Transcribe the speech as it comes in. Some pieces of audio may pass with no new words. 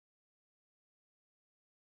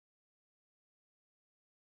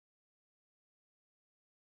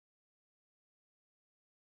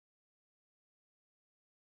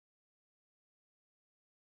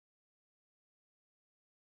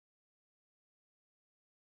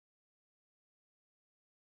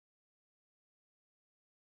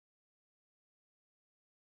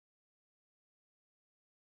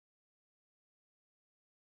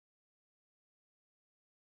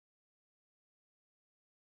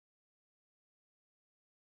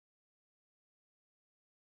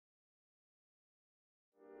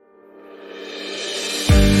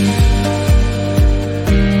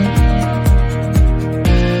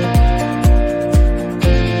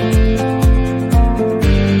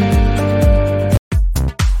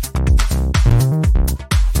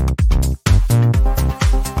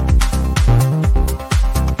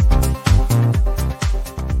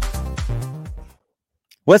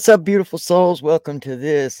What's up, beautiful souls? Welcome to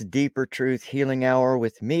this Deeper Truth Healing Hour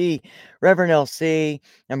with me, Reverend LC.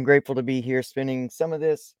 I'm grateful to be here spending some of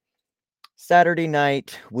this Saturday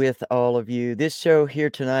night with all of you. This show here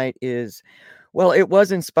tonight it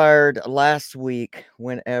was inspired last week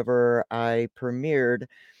whenever I premiered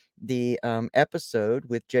the episode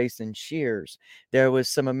with Jason Shears. There was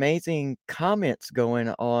some amazing comments going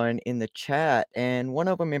on in the chat, and one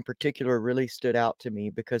of them in particular really stood out to me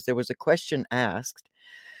because there was a question asked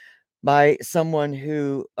by someone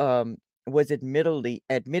who was admittedly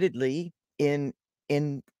in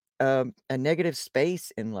a negative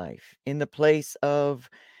space in life, in the place of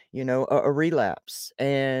a relapse.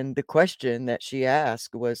 And the question that she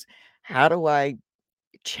asked was, how do I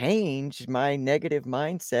change my negative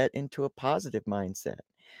mindset into a positive mindset?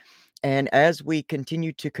 And as we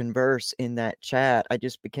continued to converse in that chat, I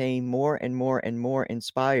just became more and more and more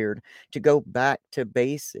inspired to go back to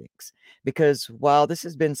basics. Because while this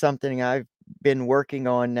has been something I've been working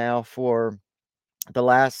on now for the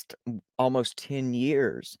last almost 10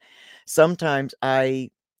 years, sometimes I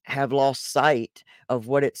have lost sight of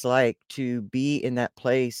what it's like to be in that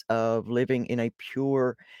place of living in a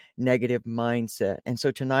pure negative mindset. And so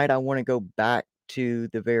tonight I want to go back to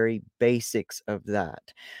the very basics of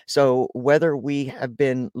that. So whether we have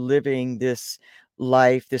been living this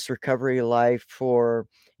life, this recovery life for,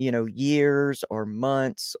 years or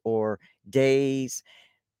months or days,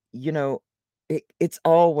 you know, it's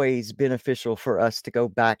always beneficial for us to go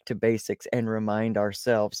back to basics and remind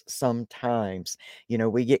ourselves sometimes.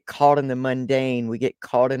 We get caught in the mundane, we get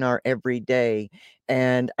caught in our everyday.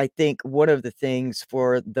 And I think one of the things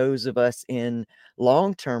for those of us in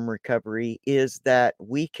long term recovery is that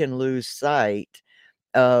we can lose sight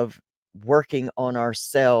of working on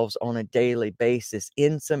ourselves on a daily basis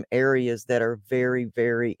in some areas that are very,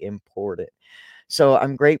 very important. So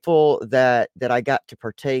I'm grateful that I got to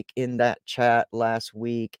partake in that chat last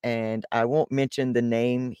week, and I won't mention the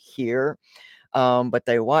name here, but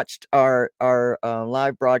they watched our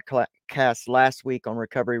live broadcast last week on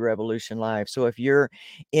Recovery Revolution Live. So if you're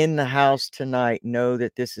in the house tonight, know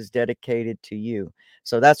that this is dedicated to you.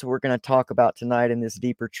 So that's what we're going to talk about tonight in this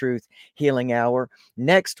Deeper Truth Healing Hour.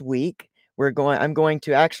 Next week, I'm going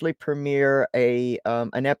to actually premiere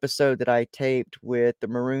an episode that I taped with the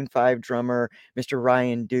Maroon 5 drummer, Mr.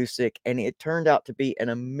 Ryan Dusick, and it turned out to be an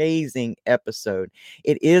amazing episode.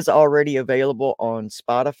 It is already available on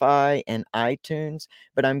Spotify and iTunes,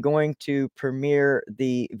 but I'm going to premiere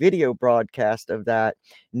the video broadcast of that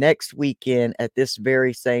next weekend at this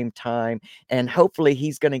very same time. And hopefully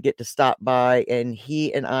he's going to get to stop by, and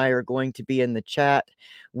he and I are going to be in the chat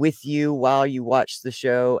with you while you watch the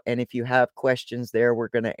show. And if you have questions there, we're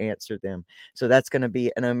going to answer them. So that's going to be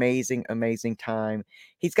an amazing, amazing time.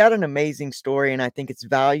 He's got an amazing story, and I think it's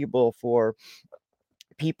valuable for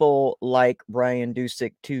people like Brian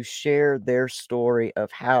Dusick to share their story of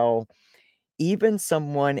how even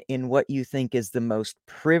someone in what you think is the most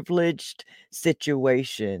privileged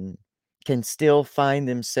situation can still find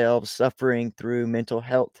themselves suffering through mental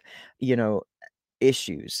health, you know,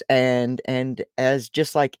 issues, and as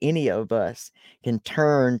just like any of us can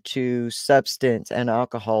turn to substance and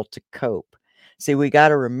alcohol to cope. See, we got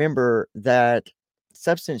to remember that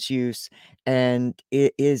substance use and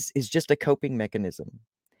it is just a coping mechanism.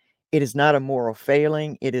 It is not a moral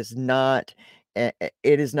failing. It is not an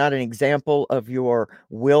example of your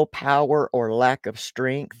willpower or lack of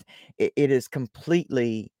strength. It is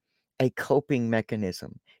completely a coping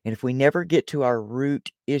mechanism. And if we never get to our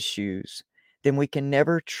root issues, then we can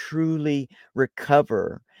never truly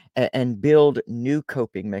recover and build new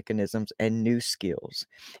coping mechanisms and new skills.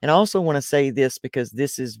 And I also want to say this because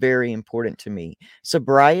this is very important to me.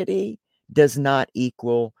 Sobriety does not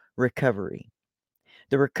equal recovery.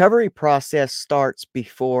 The recovery process starts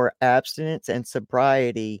before abstinence and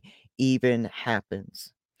sobriety even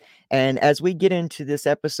happens. And as we get into this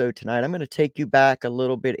episode tonight, I'm going to take you back a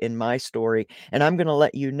little bit in my story, and I'm going to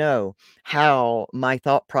let you know how my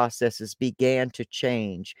thought processes began to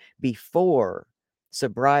change before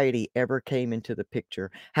sobriety ever came into the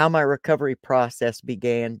picture, how my recovery process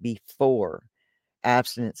began before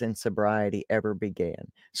abstinence and sobriety ever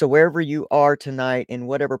began. So wherever you are tonight, in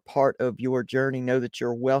whatever part of your journey, know that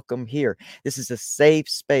you're welcome here. This is a safe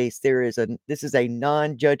space. This is a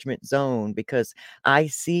non-judgment zone because I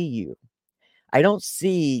see you. I don't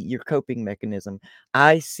see your coping mechanism.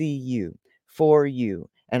 I see you for you.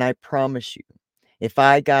 And I promise you, if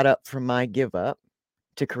I got up from my give up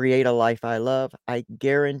to create a life I love, I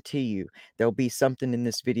guarantee you there'll be something in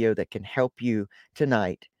this video that can help you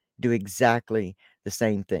tonight do exactly the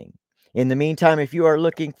same thing. In the meantime, if you are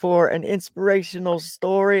looking for an inspirational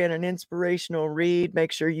story and an inspirational read,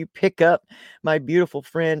 make sure you pick up my beautiful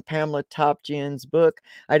friend Pamela Topjian's book,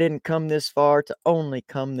 I Didn't Come This Far to Only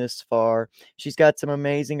Come This Far. She's got some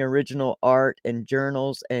amazing original art and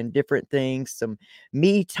journals and different things, some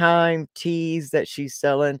me time teas that she's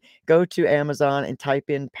selling. Go to Amazon and type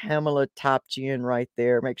in Pamela Topjian right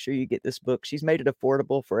there. Make sure you get this book. She's made it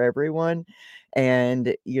affordable for everyone.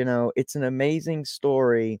 And, it's an amazing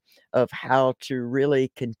story of how to really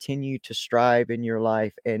continue to strive in your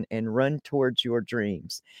life and run towards your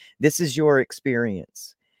dreams. This is your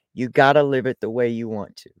experience. You got to live it the way you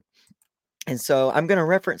want to. And so I'm going to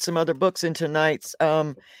reference some other books in tonight's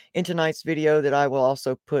video that I will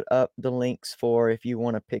also put up the links for if you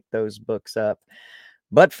want to pick those books up.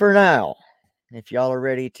 But for now, if y'all are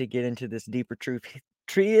ready to get into this deeper truth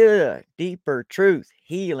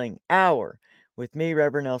healing hour with me,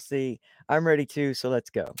 Reverend LC, I'm ready too, so let's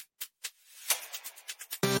go.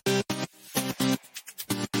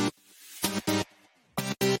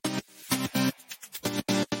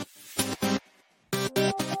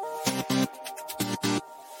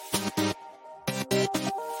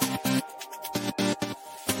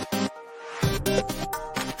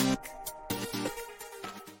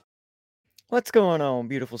 What's going on,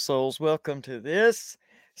 beautiful souls? Welcome to this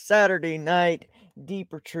Saturday night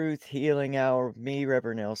Deeper Truth Healing Hour with me,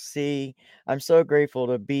 Reverend LC. I'm so grateful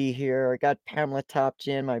to be here. I got Pamela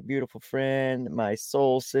Topjian, my beautiful friend, my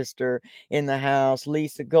soul sister in the house,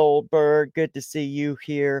 Lisa Goldberg. Good to see you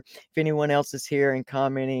here. If anyone else is here and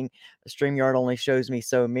commenting, StreamYard only shows me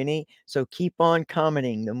so many. So keep on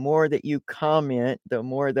commenting. The more that you comment, the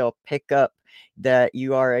more they'll pick up that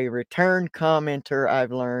you are a return commenter,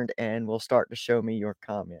 I've learned, and will start to show me your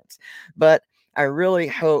comments. But I really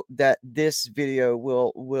hope that this video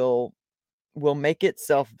will make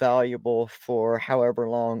itself valuable for however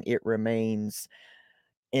long it remains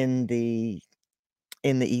in the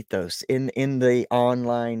ethos, in the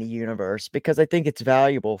online universe, because I think it's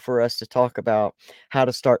valuable for us to talk about how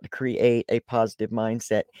to start to create a positive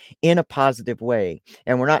mindset in a positive way.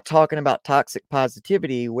 And we're not talking about toxic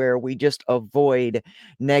positivity where we just avoid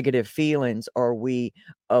negative feelings, or we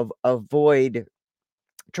avoid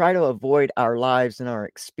try to avoid our lives and our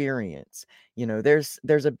experience. There's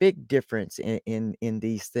a big difference in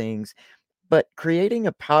these things, but creating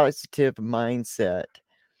a positive mindset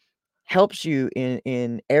helps you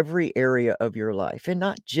in every area of your life, and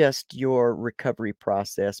not just your recovery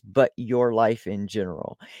process, but your life in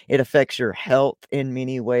general. It affects your health in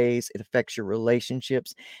many ways, it affects your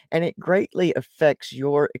relationships, and it greatly affects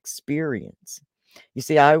your experience. You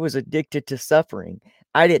see, I was addicted to suffering.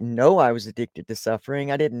 I didn't know I was addicted to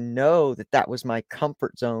suffering. I didn't know that that was my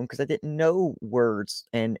comfort zone, because I didn't know words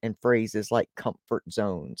and phrases like comfort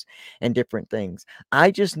zones and different things.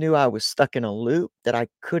 I just knew I was stuck in a loop that I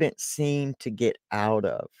couldn't seem to get out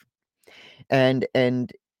of. And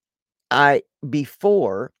I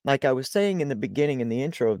before, like I was saying in the beginning in the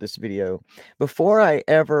intro of this video, before I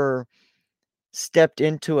ever stepped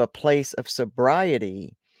into a place of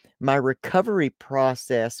sobriety, my recovery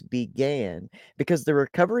process began, because the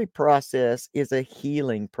recovery process is a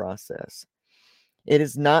healing process. It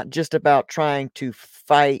is not just about trying to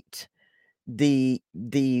fight the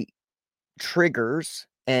triggers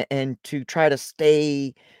and to try to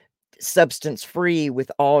stay substance free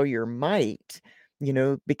with all your might,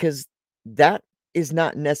 because that is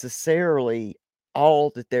not necessarily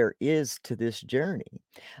all that there is to this journey.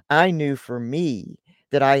 I knew for me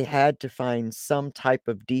that I had to find some type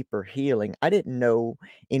of deeper healing. I didn't know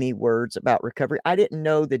any words about recovery. I didn't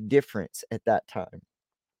know the difference at that time.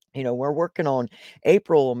 We're working on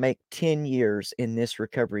April will make 10 years in this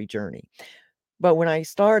recovery journey. But when I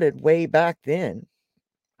started way back then,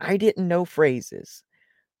 I didn't know phrases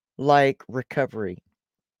like recovery,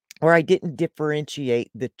 or I didn't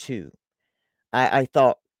differentiate the two. I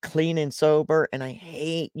thought clean and sober, and I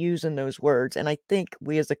hate using those words. And I think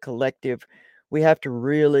we as a collective, we have to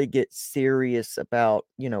really get serious about,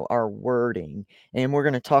 our wording. And we're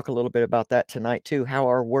going to talk a little bit about that tonight too, how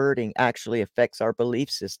our wording actually affects our belief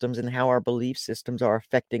systems and how our belief systems are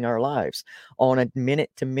affecting our lives on a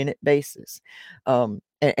minute to minute basis. And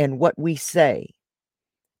what we say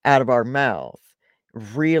out of our mouth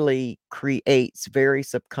really creates very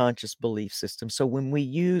subconscious belief systems. So when we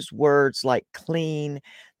use words like clean,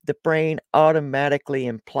 the brain automatically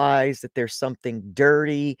implies that there's something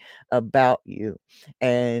dirty about you.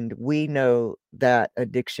 And we know that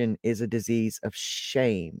addiction is a disease of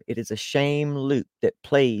shame. It is a shame loop that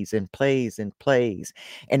plays and plays and plays.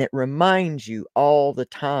 And it reminds you all the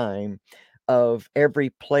time of every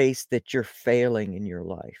place that you're failing in your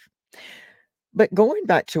life. But going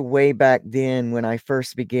back to way back then when I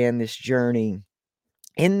first began this journey,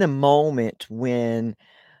 in the moment when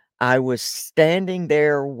I was standing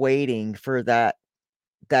there waiting for that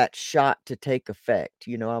shot to take effect.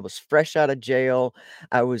 I was fresh out of jail.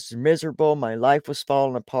 I was miserable. My life was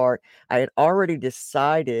falling apart. I had already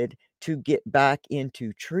decided to get back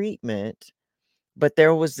into treatment, but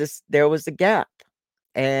there was a gap.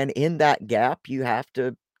 And in that gap, you have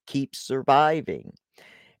to keep surviving.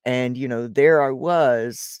 And there I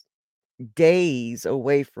was days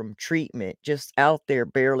away from treatment, just out there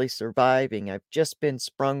barely surviving. I've just been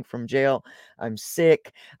sprung from jail. I'm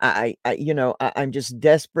sick. I'm just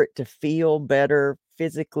desperate to feel better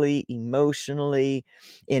physically, emotionally,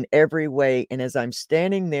 in every way. And as I'm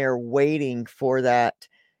standing there waiting for that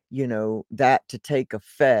to take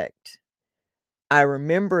effect, I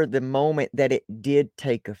remember the moment that it did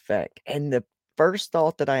take effect. And the first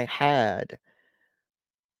thought that I had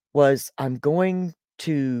was I'm going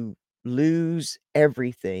to lose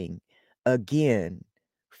everything again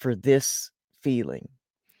for this feeling.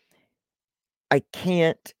 I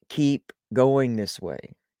can't keep going this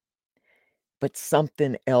way, but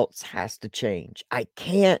something else has to change. I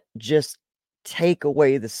can't just take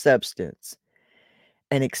away the substance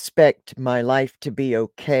and expect my life to be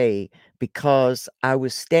okay because I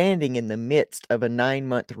was standing in the midst of a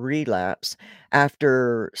 9-month relapse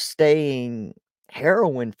after staying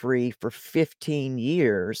heroin free for 15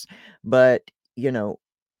 years, but, you know,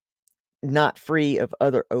 not free of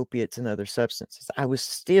other opiates and other substances. I was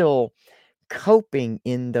still coping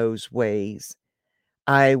in those ways.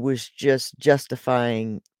 I was just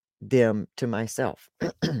justifying them to myself.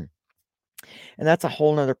 And that's a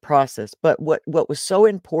whole nother process. But what was so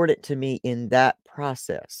important to me in that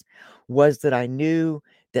process was that I knew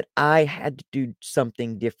that I had to do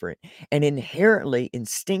something different. And inherently,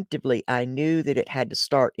 instinctively, I knew that it had to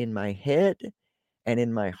start in my head and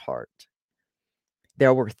in my heart.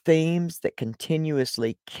 There were themes that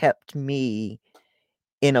continuously kept me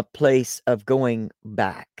in a place of going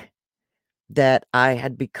back that I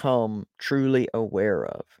had become truly aware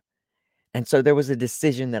of. And so there was a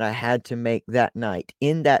decision that I had to make that night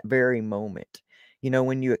in that very moment.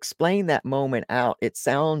 When you explain that moment out, it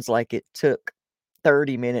sounds like it took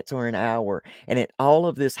 30 minutes or an hour, and all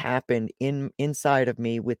of this happened inside of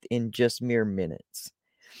me within just mere minutes.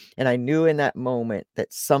 And I knew in that moment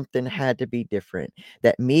that something had to be different,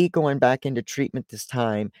 that me going back into treatment this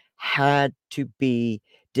time had to be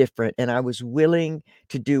different. And I was willing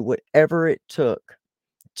to do whatever it took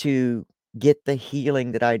to get the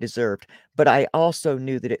healing that I deserved, but I also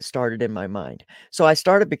knew that it started in my mind. So I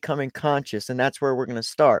started becoming conscious, and that's where we're gonna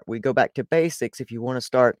start. We go back to basics. If you wanna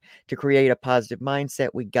start to create a positive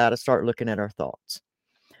mindset, we gotta start looking at our thoughts.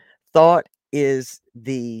 Thought is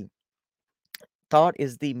the thought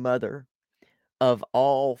is the mother of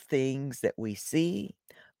all things that we see,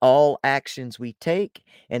 all actions we take,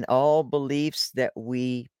 and all beliefs that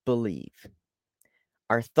we believe.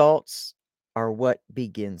 Our thoughts are what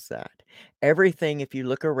begins that. Everything, if you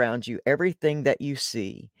look around you, everything that you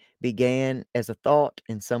see began as a thought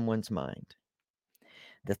in someone's mind.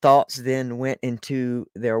 The thoughts then went into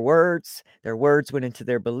their words went into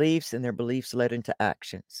their beliefs, and their beliefs led into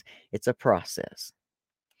actions. It's a process.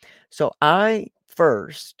 So I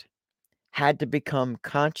first had to become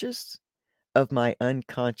conscious of my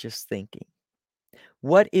unconscious thinking.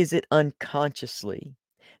 What is it unconsciously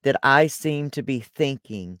that I seem to be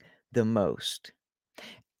thinking the most?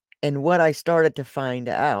 And what I started to find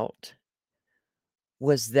out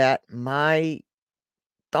was that my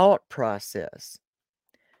thought process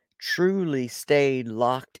truly stayed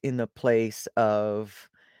locked in the place of,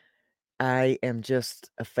 I am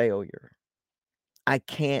just a failure. I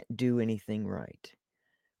can't do anything right.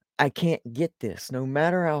 I can't get this no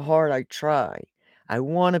matter how hard I try. I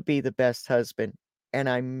want to be the best husband, and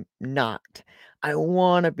I'm not. I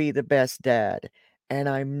want to be the best dad, and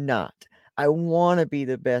I'm not. I want to be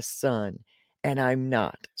the best son, and I'm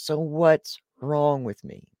not. So what's wrong with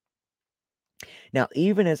me? Now,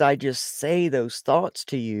 even as I just say those thoughts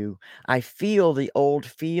to you, I feel the old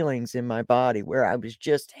feelings in my body where I was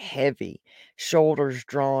just heavy, shoulders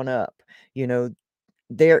drawn up. You know,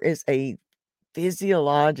 there is a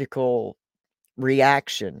physiological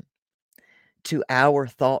reaction to our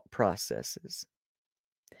thought processes.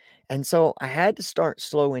 And so I had to start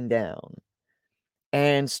slowing down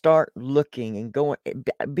and start looking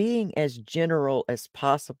and being as general as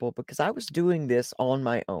possible because I was doing this on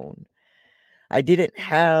my own. I didn't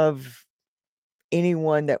have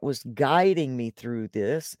anyone that was guiding me through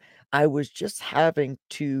this. I was just having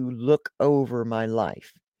to look over my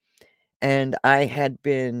life. And I had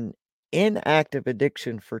been in active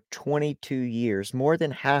addiction for 22 years, more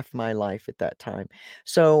than half my life at that time.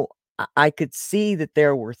 So I could see that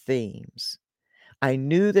there were themes. I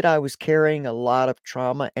knew that I was carrying a lot of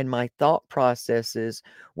trauma, and my thought processes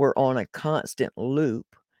were on a constant loop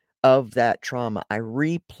of that trauma. I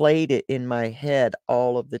replayed it in my head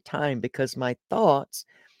all of the time because my thoughts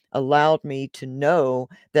allowed me to know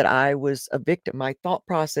that I was a victim. My thought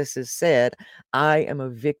processes said, I am a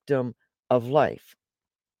victim of life.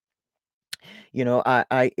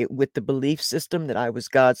 With the belief system that I was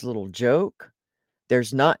God's little joke,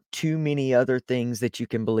 there's not too many other things that you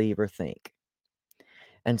can believe or think.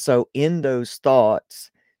 And so in those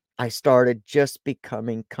thoughts, I started just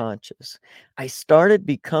becoming conscious. I started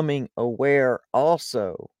becoming aware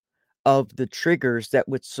also of the triggers that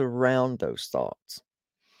would surround those thoughts.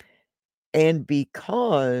 And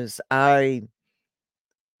because I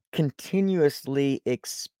continuously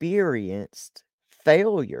experienced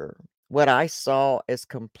failure, what I saw as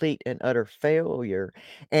complete and utter failure,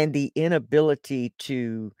 and the inability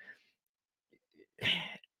to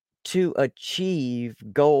achieve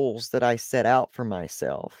goals that I set out for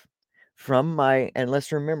myself and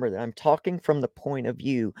let's remember that I'm talking from the point of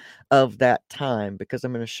view of that time, because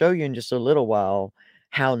I'm going to show you in just a little while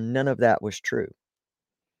how none of that was true,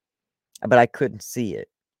 but I couldn't see it.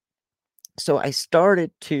 So I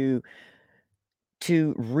started to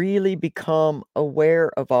really become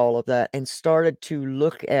aware of all of that and started to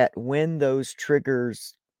look at when those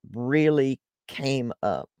triggers really came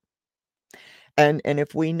up. And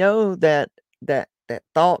if we know that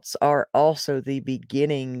thoughts are also the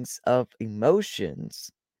beginnings of emotions,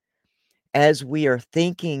 as we are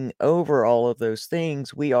thinking over all of those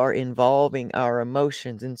things, we are involving our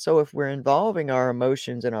emotions. And so if we're involving our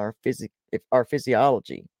emotions and our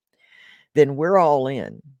physiology, then we're all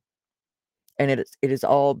in. And it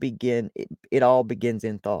all begins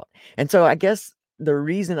in thought. And so I guess the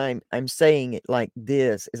reason I'm saying it like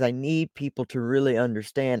this is I need people to really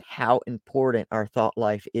understand how important our thought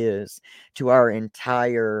life is to our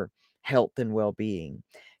entire health and well-being,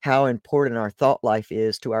 how important our thought life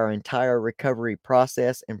is to our entire recovery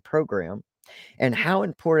process and program, and how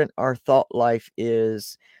important our thought life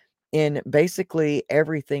is in basically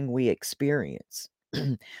everything we experience.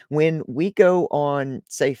 When we go on,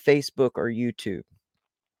 say, Facebook or YouTube,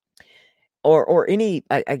 or any,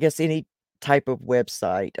 I guess, any type of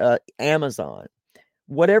website, Amazon,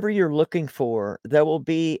 whatever you're looking for, there will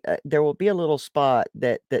be a little spot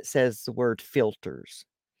that says the word filters,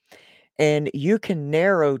 and you can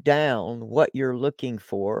narrow down what you're looking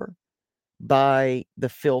for by the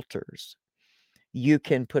filters. You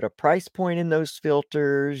can put a price point in those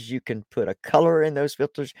filters, you can put a color in those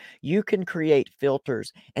filters, you can create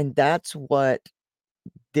filters, and that's what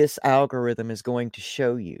this algorithm is going to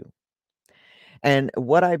show you. And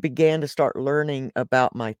what I began to start learning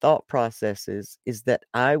about my thought processes is that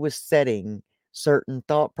I was setting certain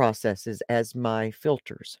thought processes as my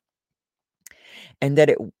filters, and that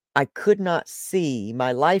I could not see,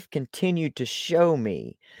 my life continued to show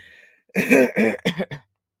me.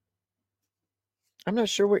 I'm not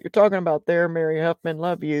sure what you're talking about there, Mary Huffman.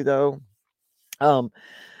 Love you though. Um,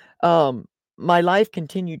 um, my life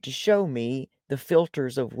continued to show me the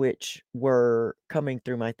filters of which were coming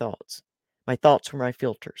through my thoughts. My thoughts were my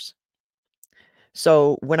filters.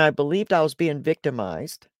 So when I believed I was being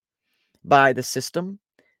victimized by the system,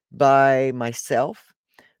 by myself,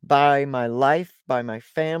 by my life, by my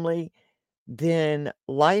family, then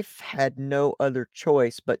life had no other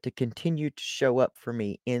choice but to continue to show up for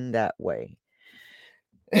me in that way.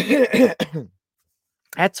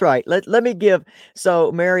 That's right. Let me give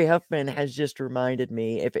so Mary Huffman has just reminded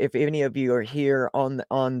me, if any of you are here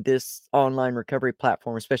on this online recovery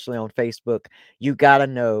platform, especially on Facebook, you gotta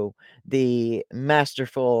know the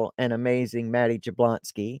masterful and amazing Matty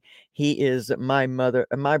Jablonski. He is my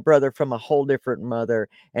brother from a whole different mother,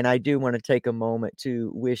 and I do want to take a moment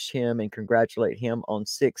to wish him and congratulate him on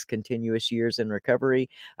 6 continuous years in recovery.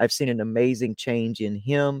 I've seen an amazing change in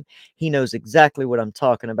him. He knows exactly what I'm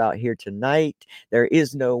talking about here tonight. There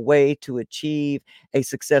is no way to achieve a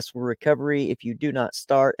successful recovery if you do not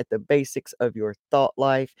start at the basics of your thought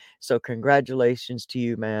life. So, congratulations to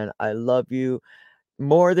you, man. I love you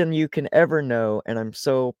more than you can ever know, and I'm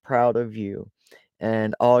so proud of you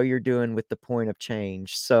and all you're doing with the Point of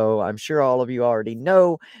Change. So, I'm sure all of you already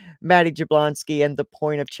know Matty Jablonski and the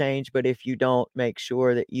Point of Change, but if you don't, make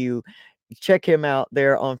sure that you check him out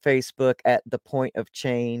there on Facebook at the Point of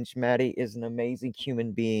Change. Matty is an amazing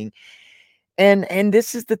human being, and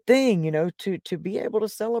this is the thing, to be able to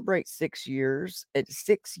celebrate 6 years, at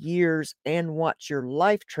 6 years and watch your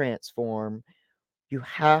life transform, you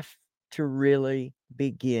have to really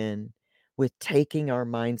begin with taking our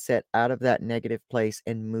mindset out of that negative place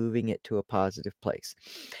and moving it to a positive place.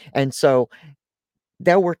 And so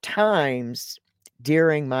there were times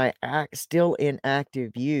during my still in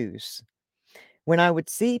active use when I would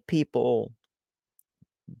see people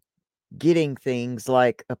getting things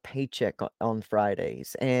like a paycheck on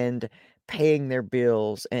Fridays and paying their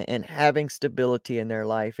bills and having stability in their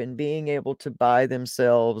life and being able to buy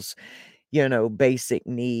themselves, basic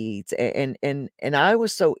needs. And I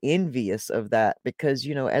was so envious of that because,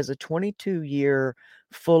 as a 22-year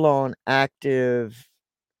full on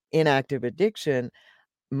inactive addiction,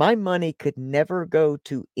 my money could never go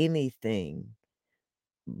to anything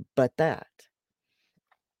but that.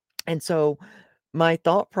 And so my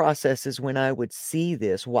thought processes when I would see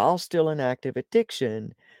this while still in active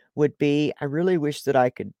addiction would be, I really wish that I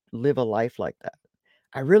could live a life like that.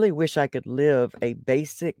 I really wish I could live a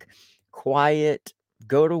basic, quiet,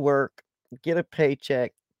 go to work, get a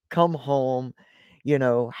paycheck, come home,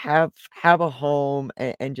 have a home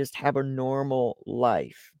and just have a normal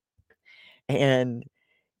life. And,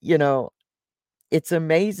 you know, it's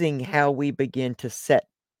amazing how we begin to set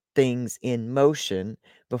things in motion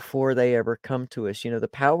before they ever come to us. The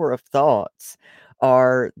power of thoughts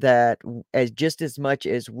are that as just as much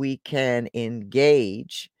as we can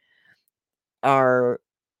engage our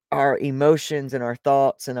our emotions and our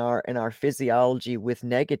thoughts and our physiology with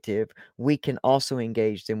negative, we can also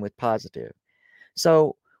engage them with positive.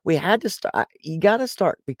 So we had to start. You got to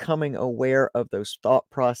start becoming aware of those thought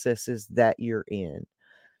processes that you're in.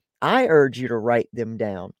 I urge you to write them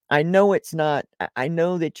down. I know it's not I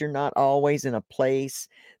know that you're not always in a place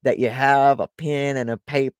that you have a pen and a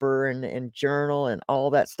paper and journal and all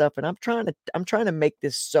that stuff, and I'm trying to make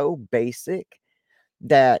this so basic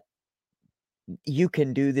that you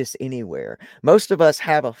can do this anywhere. Most of us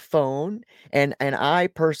have a phone, and I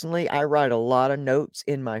personally, I write a lot of notes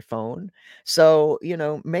in my phone. So,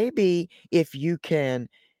 maybe if you can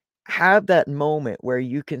have that moment where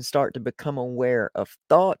you can start to become aware of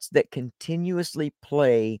thoughts that continuously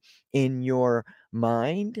play in your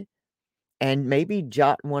mind and maybe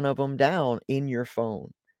jot one of them down in your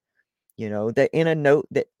phone, that in a note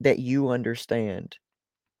that you understand.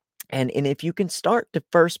 And if you can start to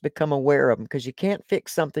first become aware of them, because you can't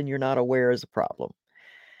fix something you're not aware is a problem.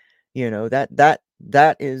 That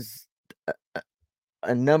is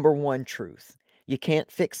a number one truth. You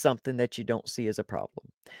can't fix something that you don't see as a problem.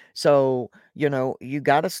 So, you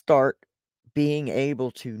got to start being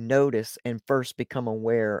able to notice and first become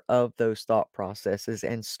aware of those thought processes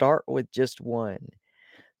and start with just one.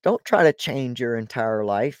 Don't try to change your entire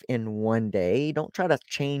life in one day. Don't try to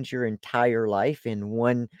change your entire life in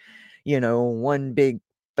one big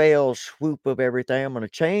fail swoop of everything. I'm going to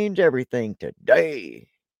change everything today.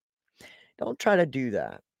 Don't try to do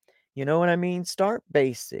that. You know what I mean? Start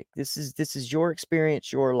basic. This is your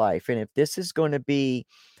experience, your life. And if this is going to be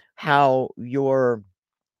how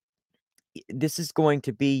this is going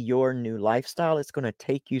to be your new lifestyle, it's going to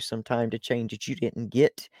take you some time to change it. You didn't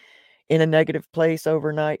get in a negative place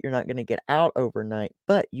overnight. You're not going to get out overnight,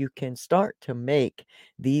 but you can start to make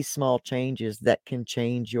these small changes that can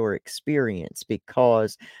change your experience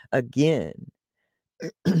because again,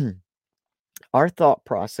 our thought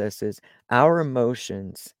processes, our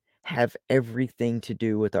emotions have everything to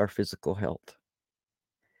do with our physical health.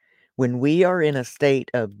 When we are in a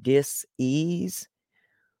state of dis-ease,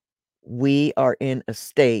 we are in a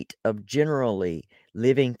state of generally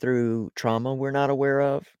living through trauma we're not aware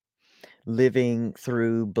of, living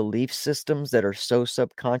through belief systems that are so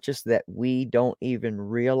subconscious that we don't even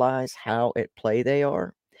realize how at play they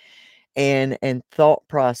are, and thought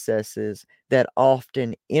processes that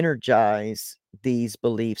often energize these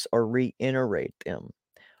beliefs or reiterate them.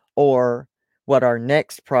 Or what our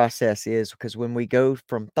next process is, because when we go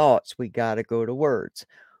from thoughts, we got to go to words.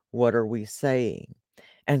 What are we saying?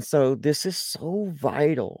 And so this is so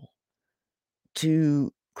vital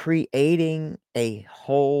to creating a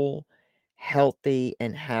whole, healthy,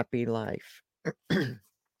 and happy life. And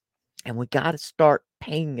we got to start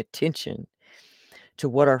paying attention to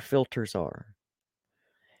what our filters are.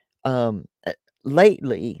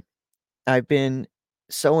 Lately, I've been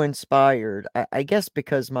so inspired, I guess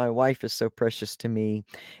because my wife is so precious to me,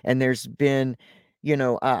 and there's been,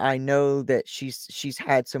 I know that she's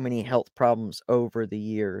had so many health problems over the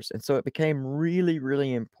years, and so it became really,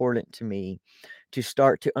 really important to me to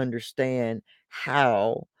start to understand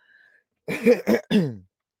how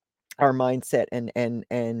our mindset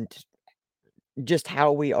and just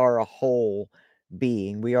how we are a whole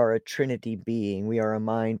being. We are a trinity being. We are a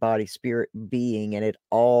mind, body, spirit being, and it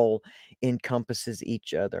all encompasses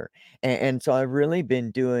each other. And so I've really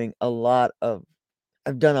been doing a lot of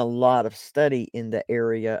I've done a lot of study in the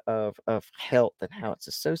area of health and how it's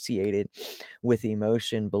associated with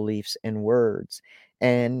emotion, beliefs, and words.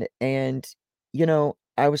 And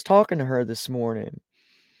I was talking to her this morning,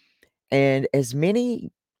 and as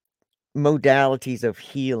many modalities of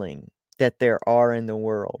healing that there are in the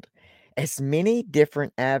world, as many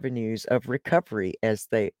different avenues of recovery as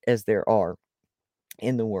there are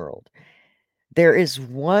in the world, there is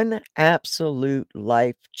one absolute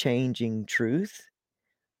life-changing truth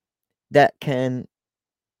that can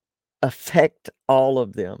affect all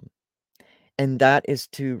of them, and that is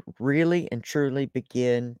to really and truly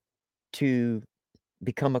begin to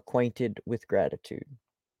become acquainted with gratitude.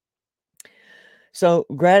 So,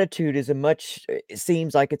 gratitude is it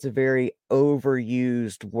seems like it's a very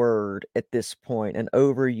overused word at this point, an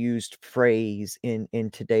overused phrase in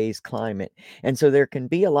today's climate. And so there can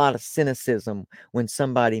be a lot of cynicism when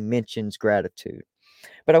somebody mentions gratitude.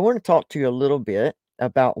 But I want to talk to you a little bit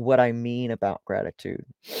about what I mean about gratitude.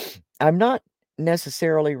 I'm not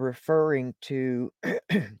necessarily referring to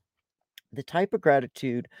the type of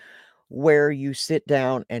gratitude where you sit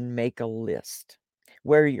down and make a list,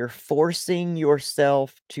 where you're forcing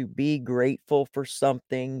yourself to be grateful for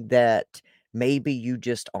something that maybe you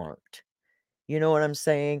just aren't. You know what I'm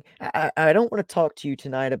saying? I don't want to talk to you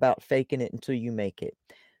tonight about faking it until you make it.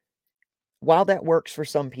 While that works for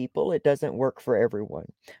some people, it doesn't work for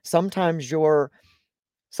everyone. Sometimes your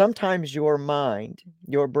Sometimes your mind,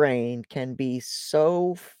 your brain can be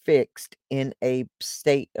so fixed in a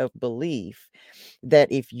state of belief that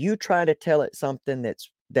if you try to tell it something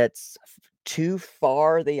that's too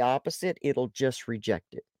far the opposite, it'll just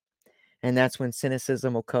reject it. And that's when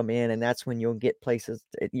cynicism will come in, and that's when you'll get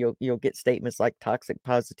statements like toxic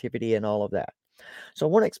positivity and all of that. So I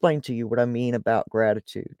want to explain to you what I mean about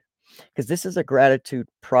gratitude, because this is a gratitude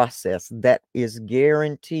process that is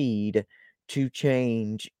guaranteed to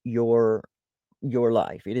change your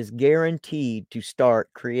life. It is guaranteed to start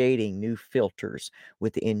creating new filters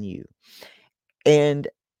within you. And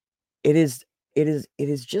it is it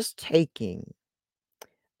is just taking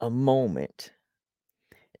a moment,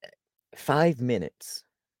 5 minutes.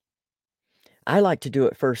 I like to do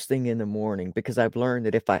it first thing in the morning because I've learned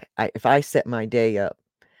that if I set my day up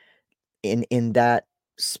in that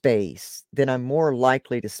space, then I'm more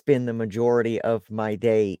likely to spend the majority of my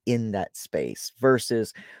day in that space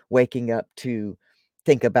versus waking up to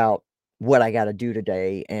think about what I gotta do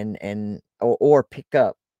today or pick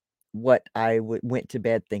up what went to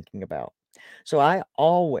bed thinking about. So I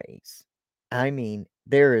mean,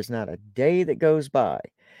 there is not a day that goes by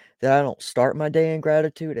that I don't start my day in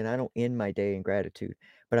gratitude and I don't end my day in gratitude.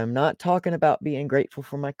 But I'm not talking about being grateful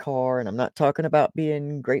for my car, and I'm not talking about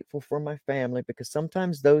being grateful for my family, because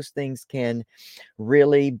sometimes those things can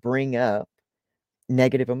really bring up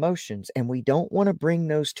negative emotions, and we don't want to bring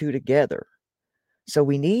those two together. So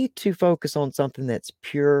we need to focus on something that's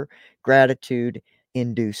pure gratitude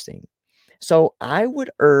inducing. So I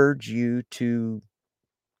would urge you to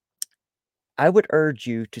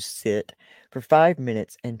sit for 5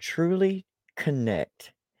 minutes and truly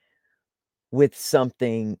connect with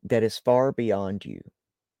something that is far beyond you,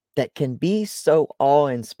 that can be so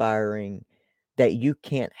awe-inspiring that you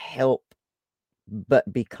can't help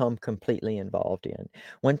but become completely involved in.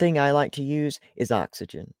 One thing I like to use is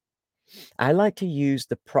oxygen. I like to use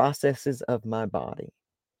the processes of my body.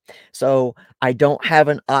 So, I don't have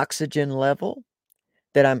an oxygen level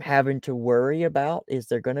that I'm having to worry about. Is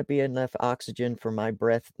there gonna be enough oxygen for my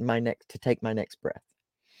next to take my next breath?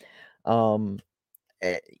 Um,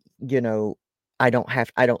 eh, you know, I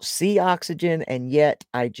don't see oxygen, and yet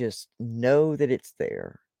I just know that it's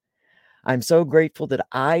there. I'm so grateful that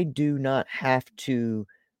I do not have to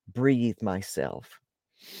breathe myself.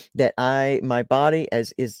 That my body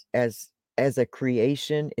as a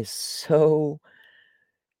creation is so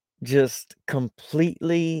just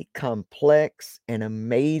completely complex and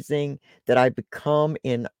amazing that I become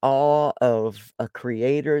in awe of a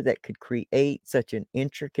creator that could create such an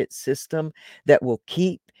intricate system that will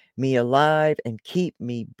keep me alive and keep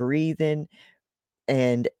me breathing,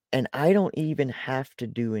 and I don't even have to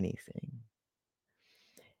do anything.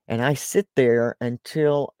 And I sit there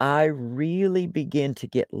until I really begin to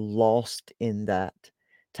get lost in that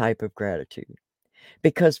type of gratitude.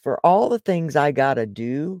 Because for all the things I gotta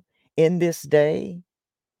do in this day,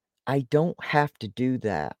 I don't have to do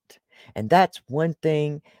that. And that's one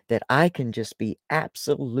thing that I can just be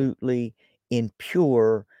absolutely in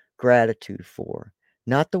pure gratitude for.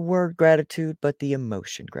 Not the word gratitude, but the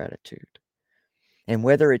emotion gratitude. And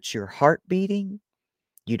whether it's your heart beating,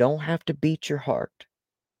 you don't have to beat your heart.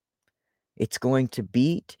 It's going to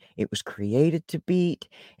beat. It was created to beat,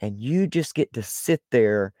 and you just get to sit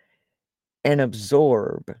there and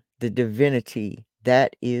absorb the divinity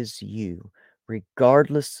that is you,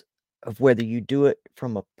 regardless of whether you do it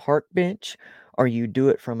from a park bench or you do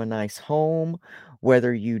it from a nice home,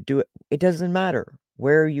 whether you do it, it doesn't matter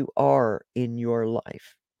where you are in your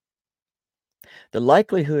life. The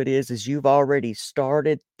likelihood is you've already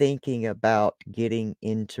started thinking about getting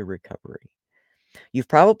into recovery. You've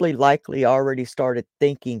probably likely already started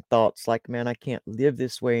thinking thoughts like, man, I can't live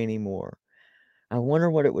this way anymore. I wonder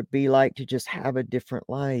what it would be like to just have a different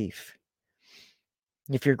life.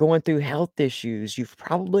 If you're going through health issues, you've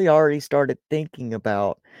probably already started thinking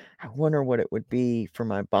about, I wonder what it would be for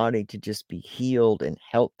my body to just be healed and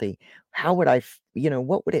healthy. How would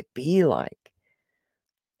what would it be like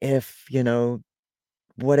if,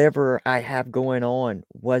 whatever I have going on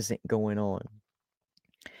wasn't going on?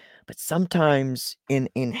 But sometimes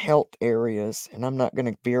in health areas, and I'm not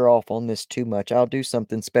gonna veer off on this too much. I'll do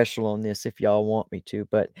something special on this if y'all want me to,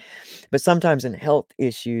 but sometimes in health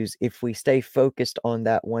issues, if we stay focused on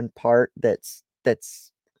that one part that's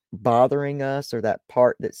bothering us or that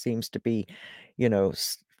part that seems to be, you know,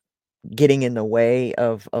 getting in the way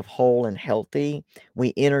of whole and healthy,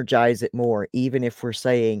 we energize it more, even if we're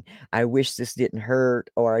saying, "I wish this didn't hurt,"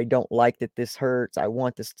 or "I don't like that this hurts. I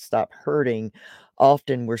want this to stop hurting."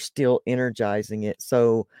 Often we're still energizing it.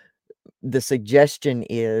 So the suggestion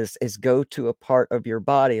is go to a part of your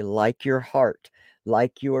body like your heart,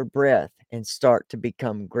 like your breath, and start to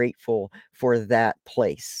become grateful for that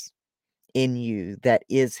place in you that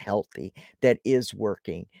is healthy, that is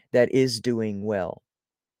working, that is doing well,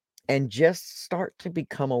 and just start to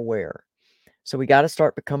become aware. So we got to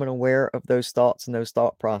start becoming aware of those thoughts and those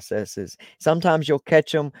thought processes. Sometimes you'll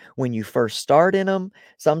catch them when you first start in them.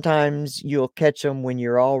 Sometimes you'll catch them when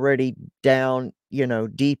you're already down,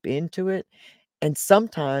 deep into it. And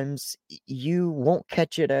sometimes you won't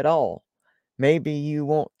catch it at all. Maybe you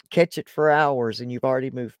won't catch it for hours and you've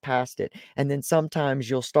already moved past it. And then sometimes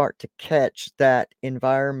you'll start to catch that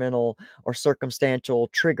environmental or circumstantial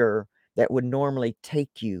trigger that would normally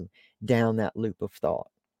take you down that loop of thought.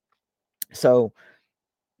 So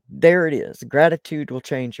there it is. Gratitude will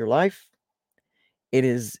change your life. It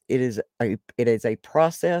is a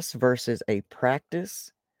process versus a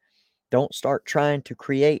practice. Don't start trying to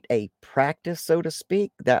create a practice, so to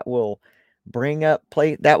speak, that will bring up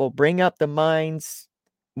the minds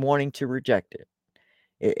wanting to reject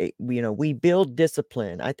it. We build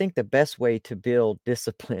discipline. I think the best way to build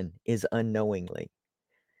discipline is unknowingly,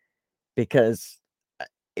 because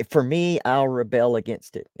for me, I'll rebel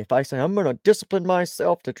against it. If I say I'm going to discipline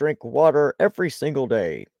myself to drink water every single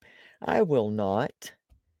day, I will not.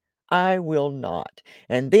 I will not.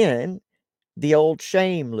 And then the old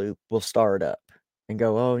shame loop will start up and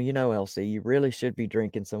go, "Oh, Elsie, you really should be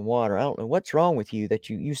drinking some water. I don't know what's wrong with you that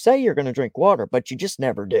you say you're going to drink water, but you just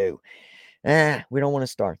never do." We don't want to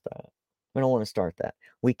start that. We don't want to start that.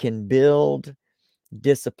 We can build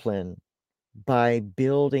discipline by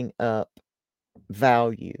building up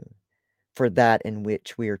value for that in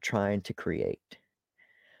which we are trying to create.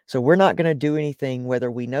 So we're not going to do anything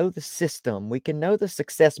whether we know the system, we can know the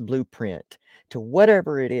success blueprint to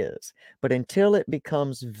whatever it is, but until it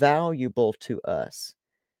becomes valuable to us,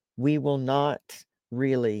 we will not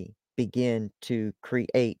really begin to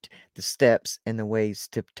create the steps and the ways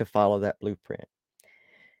to follow that blueprint.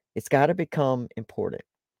 It's got to become important.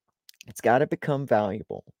 It's got to become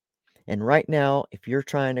valuable. And right now, if you're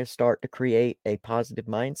trying to start to create a positive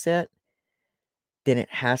mindset, then it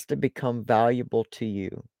has to become valuable to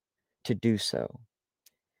you to do so.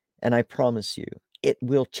 And I promise you, it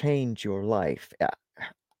will change your life.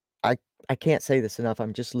 I I can't say this enough.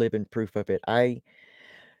 I'm just living proof of it. My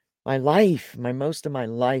most of my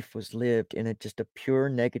life was lived in just a pure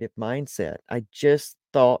negative mindset. I just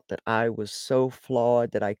thought that I was so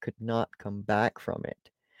flawed that I could not come back from it.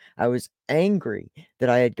 I was angry that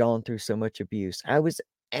I had gone through so much abuse. I was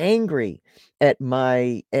angry at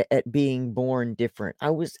being born different.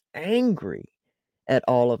 I was angry at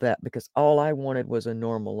all of that because all I wanted was a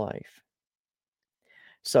normal life.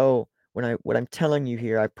 So what I'm telling you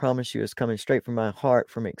here, I promise you is coming straight from my heart,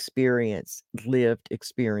 from experience, lived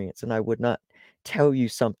experience, and I would not tell you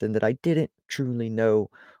something that I didn't truly know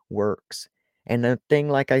works. And the thing,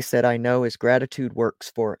 like I said, I know is gratitude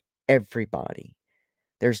works for everybody.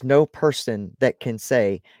 There's no person that can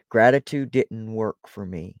say gratitude didn't work for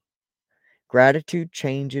me. Gratitude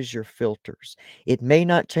changes your filters. It may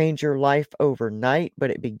not change your life overnight,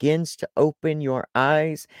 but it begins to open your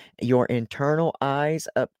eyes, your internal eyes,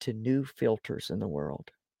 up to new filters in the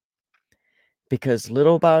world. Because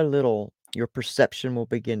little by little, Your perception will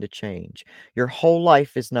begin to change. Your whole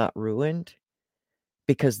life is not ruined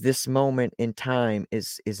because this moment in time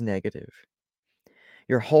is negative.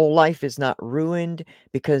 Your whole life is not ruined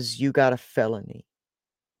because you got a felony.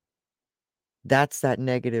 That's that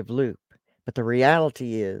negative loop. But the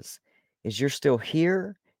reality is you're still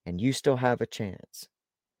here and you still have a chance.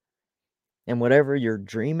 And whatever you're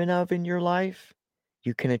dreaming of in your life,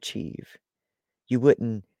 you can achieve. You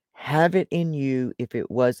wouldn't have it in you if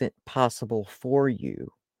it wasn't possible for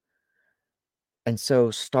you. And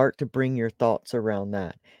so start to bring your thoughts around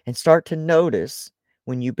that and start to notice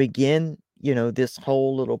when you begin, this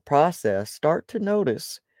whole little process, start to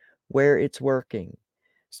notice where it's working.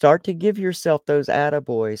 Start to give yourself those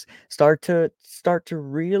attaboys. Start to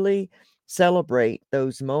really celebrate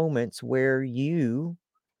those moments where you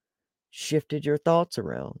shifted your thoughts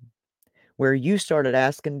around, where you started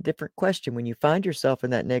asking a different question. When you find yourself in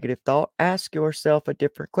that negative thought, ask yourself a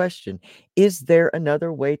different question. Is there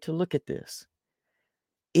another way to look at this?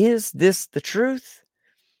 Is this the truth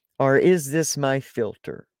or is this my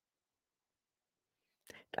filter?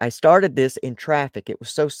 I started this in traffic. It was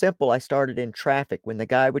so simple. I started in traffic when the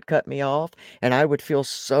guy would cut me off and I would feel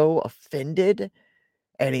so offended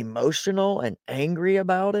and emotional and angry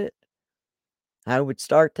about it. I would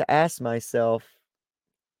start to ask myself,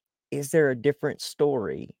 is there a different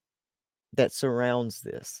story that surrounds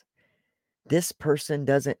this? This person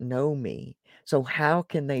doesn't know me. So how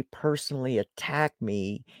can they personally attack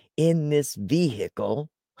me in this vehicle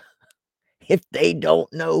if they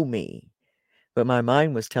don't know me? But my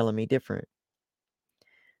mind was telling me different.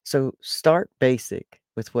 So start basic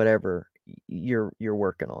with whatever you're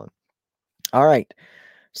working on. All right.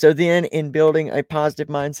 So then in building a positive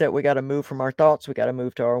mindset, we got to move from our thoughts, we got to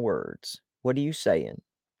move to our words. What are you saying?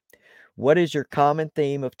 What is your common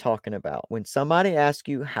theme of talking about? When somebody asks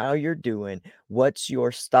you how you're doing, what's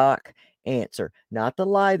your stock answer? Not the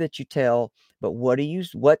lie that you tell, but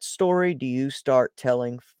what story do you start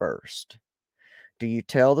telling first? Do you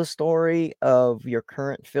tell the story of your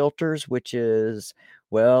current filters, which is,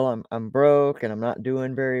 well, I'm broke and I'm not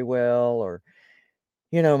doing very well, or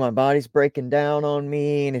my body's breaking down on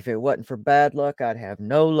me, and if it wasn't for bad luck, I'd have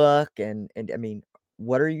no luck. And I mean,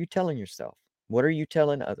 what are you telling yourself? What are you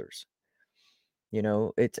telling others?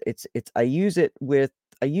 It's I use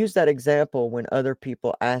that example when other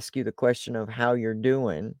people ask you the question of how you're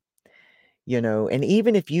doing, and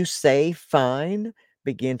even if you say fine,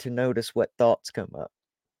 begin to notice what thoughts come up.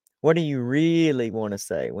 What do you really want to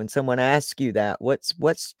say when someone asks you that? What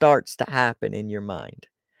starts to happen in your mind?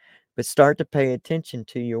 But start to pay attention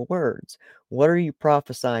to your words. What are you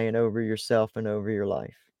prophesying over yourself and over your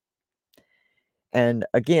life? And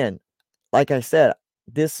again, like I said,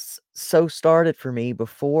 this so started for me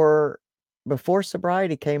before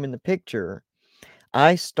sobriety came in the picture.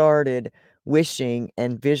 I started wishing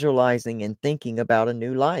and visualizing and thinking about a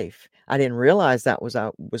new life. I didn't realize that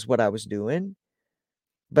was what I was doing,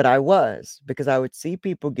 but I was, because I would see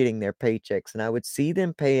people getting their paychecks and I would see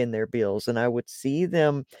them paying their bills and I would see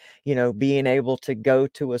them, being able to go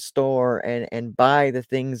to a store and buy the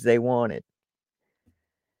things they wanted.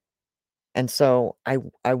 And so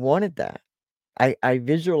I wanted that. I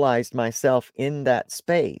visualized myself in that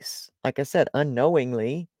space, like I said,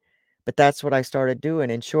 unknowingly, but that's what I started doing,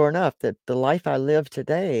 and sure enough, that the life I live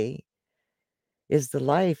today is the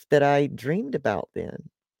life that I dreamed about then,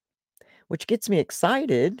 which gets me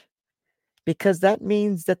excited because that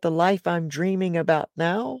means that the life I'm dreaming about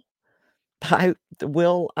now, I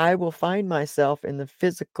will find myself in the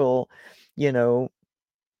physical, you know,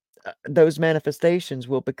 those manifestations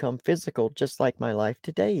will become physical just like my life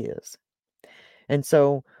today is. And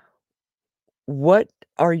so what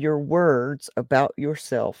are your words about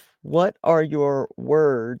yourself? What are your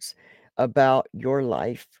words about your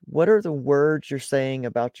life? What are the words you're saying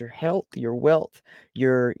about your health, your wealth,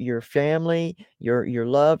 your family, your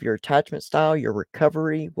love, your attachment style, your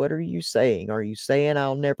recovery? What are you saying? Are you saying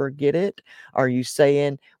I'll never get it? Are you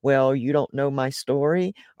saying, well, you don't know my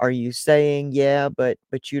story? Are you saying, yeah, but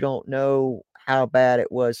you don't know how bad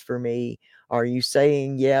it was for me? Are you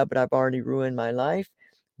saying, yeah, but I've already ruined my life?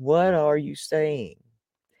 What are you saying?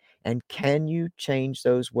 And can you change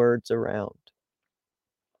those words around?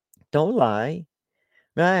 Don't lie.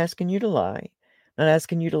 I'm not asking you to lie. I'm not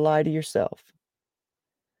asking you to lie to yourself.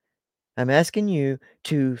 I'm asking you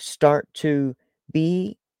to start to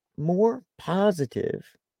be more positive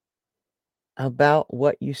about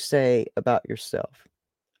what you say about yourself.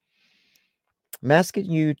 I'm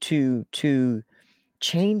asking you to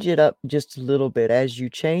change it up just a little bit. As you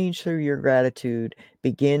change through your gratitude,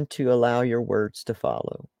 begin to allow your words to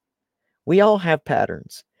follow. We all have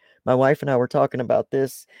patterns. My wife and I were talking about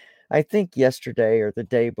this I think yesterday or the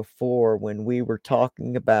day before when we were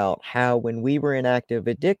talking about how when we were in active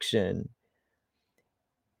addiction,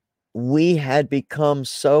 we had become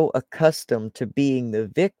so accustomed to being the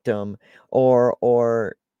victim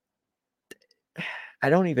or I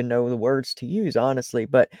don't even know the words to use, honestly,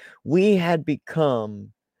 but we had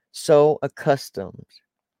become so accustomed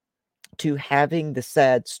to having the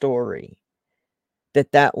sad story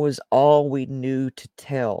that that was all we knew to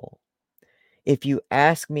tell. If you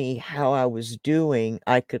ask me how I was doing,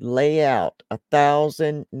 I could lay out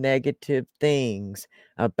 1,000 negative things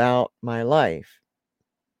about my life,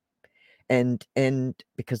 and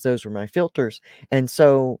because those were my filters, and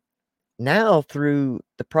so now through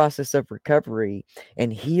the process of recovery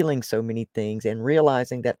and healing so many things and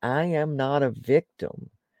realizing that I am not a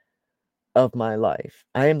victim of my life.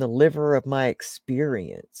 I am the liver of my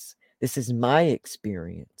experience. This is my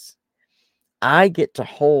experience. I get to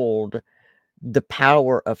hold the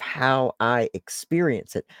power of how I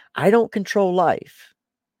experience it. I don't control life.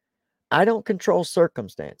 I don't control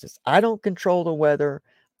circumstances. I don't control the weather.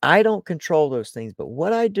 I don't control those things. But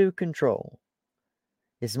what I do control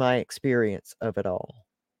is my experience of it all.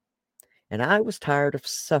 And I was tired of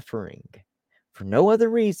suffering for no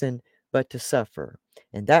other reason but to suffer.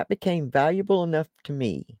 And that became valuable enough to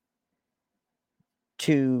me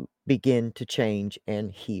to begin to change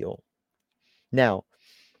and heal. Now,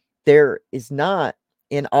 there is not,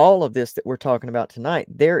 in all of this that we're talking about tonight,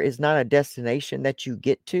 there is not a destination that you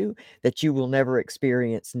get to that you will never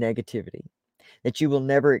experience negativity, that you will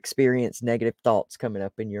never experience negative thoughts coming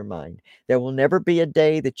up in your mind. There will never be a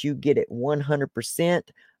day that you get it 100%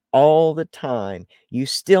 all the time. You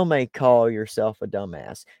still may call yourself a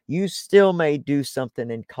dumbass. You still may do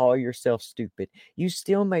something and call yourself stupid. You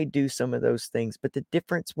still may do some of those things. But the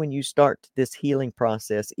difference when you start this healing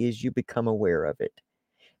process is you become aware of it.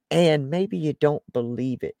 And maybe you don't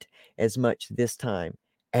believe it as much this time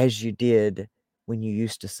as you did when you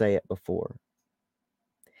used to say it before.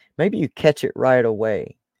 Maybe you catch it right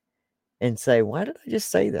away and say, "Why did I just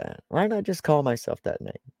say that? Why did I just call myself that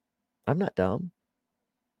name? I'm not dumb."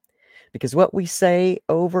 Because what we say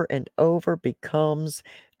over and over becomes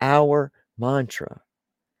our mantra.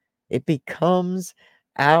 It becomes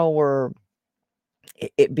our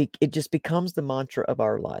it just becomes the mantra of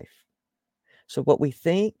our life. So what we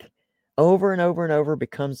think over and over and over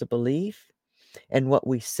becomes a belief, and what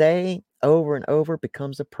we say over and over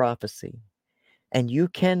becomes a prophecy. And you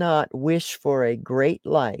cannot wish for a great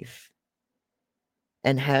life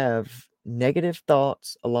and have negative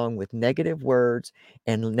thoughts along with negative words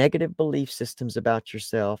and negative belief systems about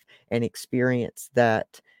yourself and experience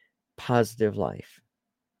that positive life.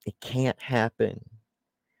 It can't happen.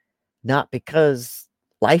 Not because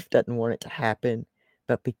life doesn't want it to happen,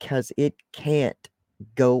 but because it can't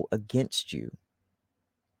go against you.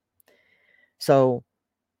 So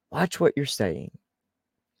watch what you're saying.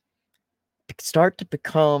 Start to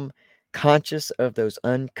become conscious of those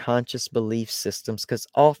unconscious belief systems because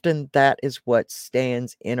often that is what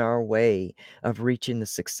stands in our way of reaching the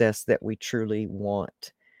success that we truly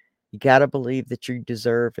want. You got to believe that you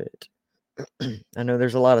deserve it. I know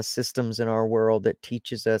there's a lot of systems in our world that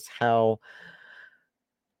teaches us how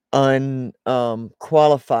qualified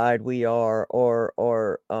we are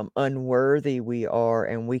or unworthy we are,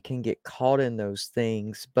 and we can get caught in those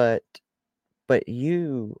things, but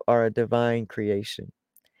you are a divine creation.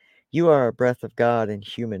 You are a breath of God in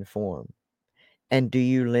human form. And do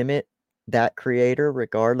you limit that creator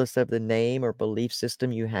regardless of the name or belief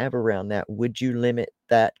system you have around that? Would you limit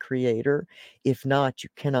that creator? If not, you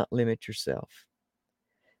cannot limit yourself.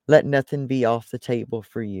 Let nothing be off the table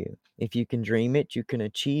for you. If you can dream it, you can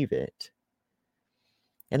achieve it.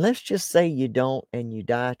 And let's just say you don't and you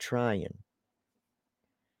die trying.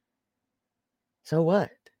 So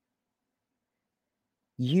what?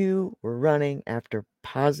 You were running after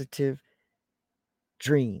positive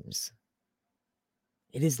dreams.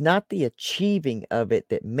 It is not the achieving of it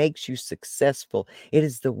that makes you successful. It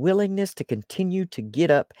is the willingness to continue to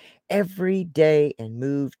get up every day and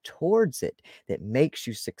move towards it that makes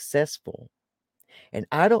you successful. And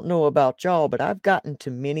I don't know about y'all, but I've gotten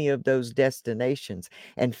to many of those destinations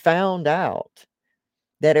and found out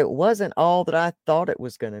that it wasn't all that I thought it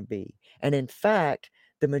was going to be. And in fact,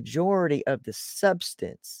 the majority of the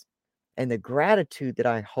substance and the gratitude that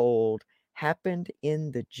I hold happened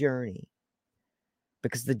in the journey,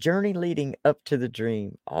 because the journey leading up to the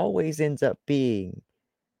dream always ends up being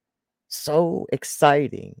so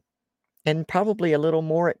exciting and probably a little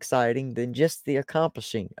more exciting than just the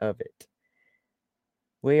accomplishing of it.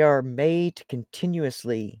 We are made to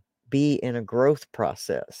continuously be in a growth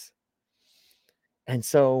process. And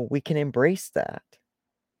so we can embrace that.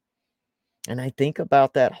 And I think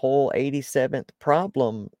about that whole 87th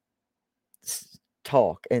problem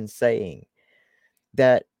talk and saying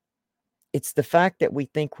that it's the fact that we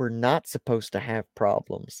think we're not supposed to have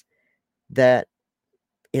problems that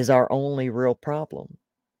is our only real problem.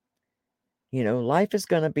 Life is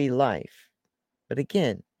going to be life. But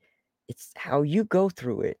again, it's how you go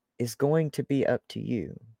through it is going to be up to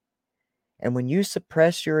you. And when you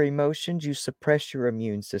suppress your emotions, you suppress your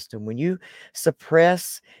immune system. When you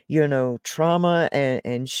suppress, trauma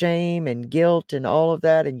and shame and guilt and all of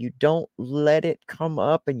that, and you don't let it come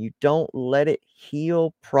up and you don't let it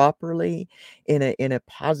heal properly in a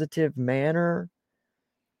positive manner,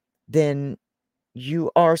 then you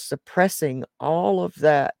are suppressing all of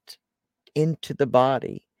that into the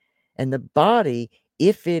body. And the body,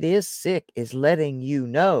 if it is sick, is letting you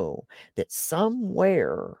know that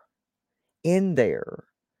somewhere in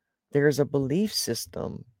there's a belief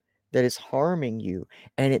system that is harming you,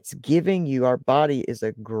 and it's giving you, our body is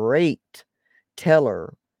a great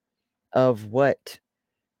teller of what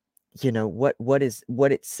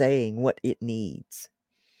it's saying, what it needs.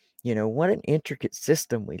 What an intricate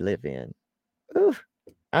system we live in. Ooh,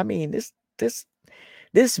 I mean,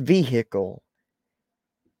 this vehicle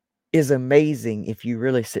is amazing if you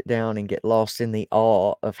really sit down and get lost in the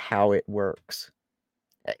awe of how it works.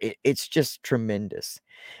 It's just tremendous.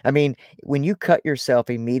 I mean, when you cut yourself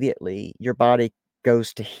immediately, your body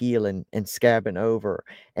goes to heal and scabbing over,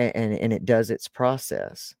 and it does its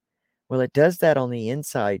process. Well, it does that on the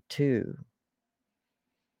inside too.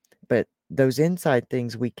 But those inside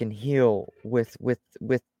things we can heal with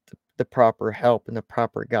the proper help and the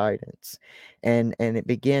proper guidance. And it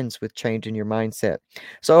begins with changing your mindset.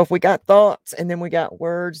 So if we got thoughts and then we got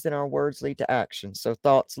words, then our words lead to action. So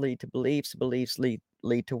thoughts lead to beliefs, beliefs lead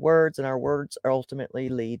to words, and our words ultimately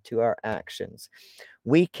lead to our actions.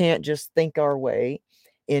 We can't just think our way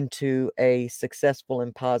into a successful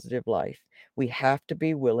and positive life. We have to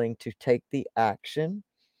be willing to take the action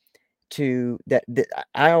to that.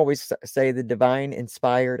 I always say the divine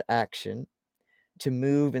inspired action to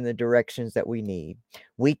move in the directions that we need.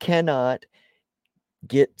 We cannot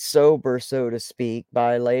get sober, so to speak,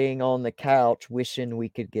 by laying on the couch wishing we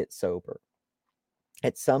could get sober.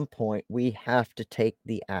 At some point, we have to take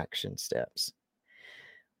the action steps.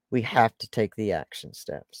 We have to take the action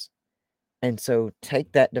steps. And so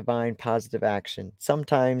take that divine positive action.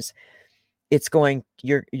 Sometimes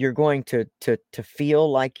you're going to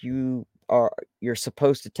feel like you're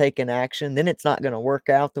supposed to take an action, then it's not going to work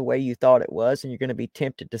out the way you thought it was, and you're going to be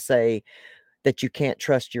tempted to say that you can't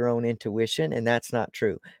trust your own intuition, and that's not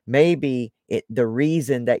true. Maybe the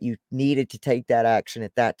reason that you needed to take that action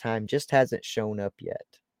at that time just hasn't shown up yet.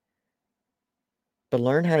 But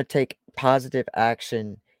learn how to take positive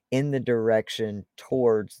action in the direction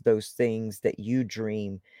towards those things that you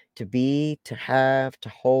dream to be, to have, to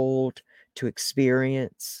hold, to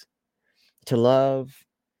experience, to love.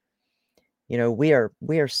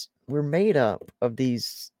 We're made up of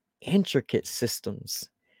these intricate systems,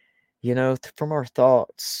 from our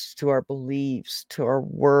thoughts to our beliefs to our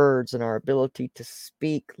words and our ability to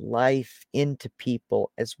speak life into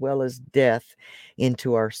people as well as death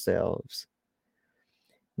into ourselves.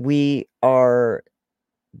 We are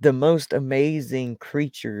the most amazing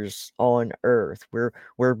creatures on earth.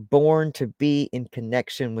 We're born to be in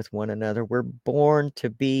connection with one another. We're born to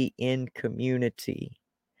be in community.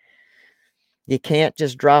 You can't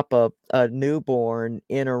just drop a newborn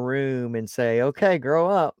in a room and say, okay, grow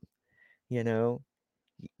up. You know,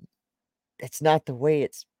 it's not the way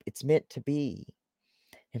it's meant to be.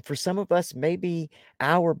 And for some of us, maybe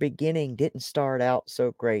our beginning didn't start out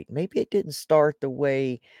so great. Maybe it didn't start the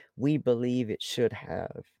way we believe it should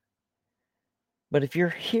have. But if you're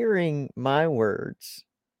hearing my words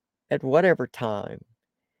at whatever time,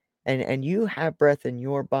 and you have breath in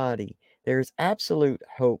your body, there's absolute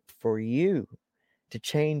hope for you to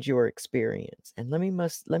change your experience. And let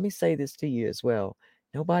me say this to you as well.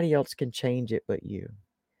 Nobody else can change it but you.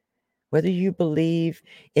 Whether you believe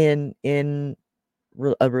in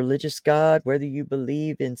a religious God, whether you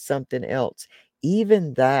believe in something else,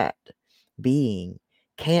 even that being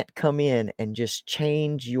can't come in and just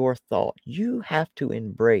change your thought. You have to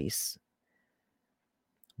embrace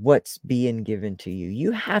what's being given to you.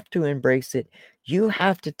 You have to embrace it. You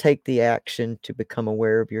have to take the action to become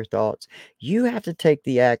aware of your thoughts. You have to take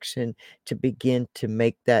the action to begin to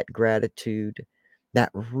make that gratitude, that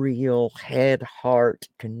real head, heart,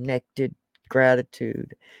 connected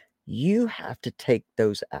gratitude. You have to take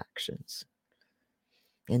those actions.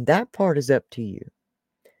 And that part is up to you.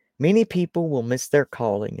 Many people will miss their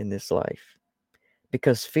calling in this life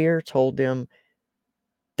because fear told them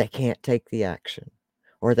they can't take the action,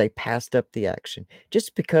 or they passed up the action.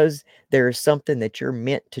 Just because there is something that you're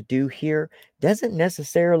meant to do here doesn't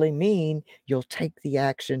necessarily mean you'll take the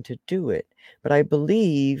action to do it. But I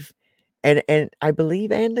believe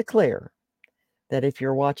and declare that if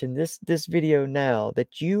you're watching this video now,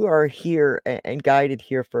 that you are here and guided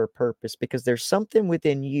here for a purpose, because there's something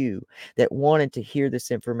within you that wanted to hear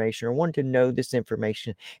this information or wanted to know this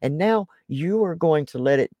information, and now you are going to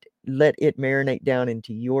let it marinate down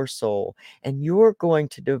into your soul, and you're going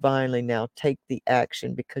to divinely now take the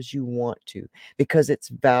action because you want to, because it's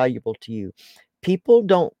valuable to you. People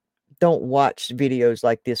don't watch videos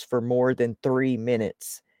like this for more than 3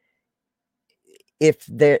 minutes if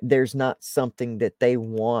there's not something that they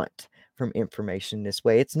want from information this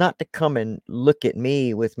way. It's not to come and look at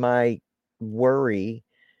me with my worry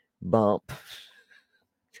bump.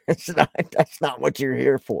 That's not what you're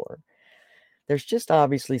here for. There's just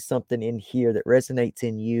obviously something in here that resonates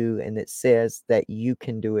in you and that says that you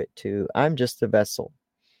can do it too. I'm just a vessel,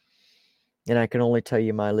 and I can only tell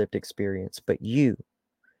you my lived experience, but you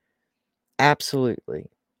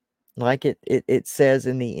absolutely, like it says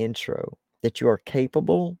in the intro, that you are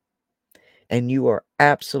capable and you are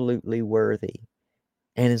absolutely worthy.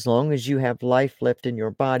 And as long as you have life left in your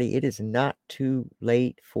body, it is not too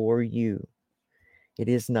late for you. It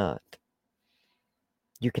is not.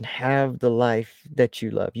 You can have the life that you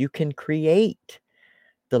love. You can create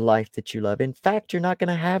the life that you love. In fact, you're not going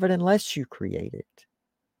to have it unless you create it.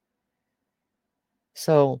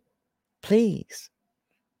 So please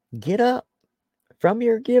get up from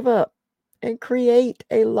your give up and create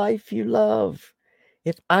a life you love.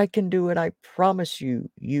 If I can do it, I promise you,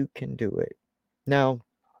 you can do it. Now,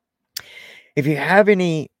 if you have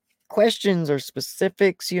any questions or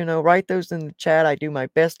specifics, write those in the chat. I do my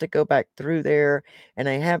best to go back through there, and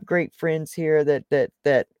I have great friends here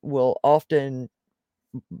that will often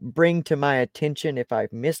bring to my attention if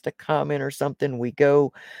I've missed a comment or something.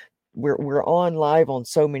 We're on live on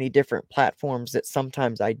so many different platforms that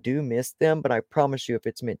sometimes I do miss them, but I promise you, if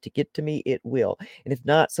it's meant to get to me, it will. And if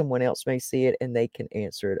not, someone else may see it and they can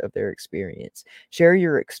answer it of their experience. Share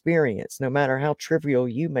your experience, no matter how trivial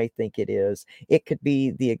you may think it is. It could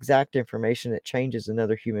be the exact information that changes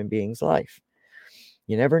another human being's life.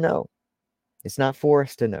 You never know. It's not for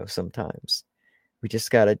us to know sometimes. We just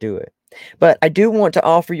got to do it. But I do want to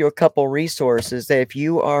offer you a couple resources that if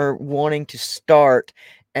you are wanting to start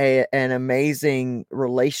an amazing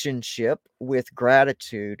relationship with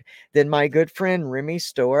gratitude, then my good friend Remy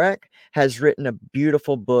Storak has written a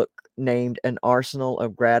beautiful book named An Arsenal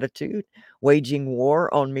of Gratitude, Waging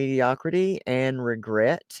War on Mediocrity and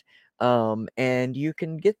Regret. And you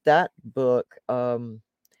can get that book. Let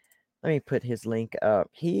me put his link up.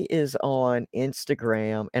 He is on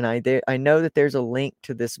Instagram, and I know that there's a link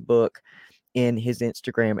to this book in his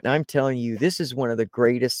Instagram, and I'm telling you, this is one of the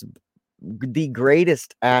greatest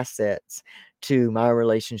assets to my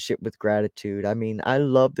relationship with gratitude. I mean, I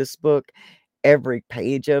love this book. Every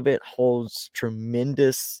page of it holds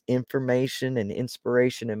tremendous information and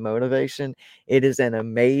inspiration and motivation. It is an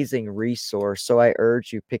amazing resource. So I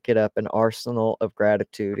urge you, pick it up, An Arsenal of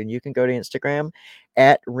Gratitude. And you can go to Instagram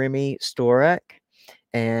at Remy Storak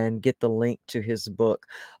and get the link to his book.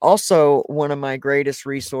 Also, one of my greatest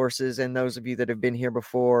resources, and those of you that have been here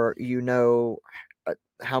before,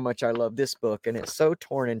 how much I love this book, and it's so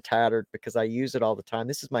torn and tattered because I use it all the time.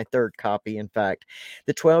 This is my third copy, in fact.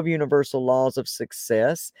 The 12 Universal Laws of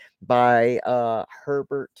Success by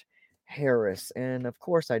Herbert Harris. And of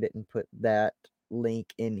course, I didn't put that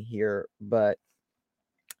link in here, but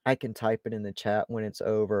I can type it in the chat when it's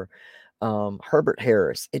over. Herbert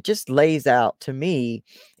Harris. It just lays out, to me,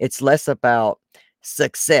 it's less about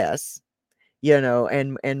success,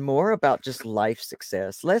 and more about just life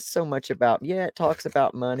success. Less so much about, yeah, it talks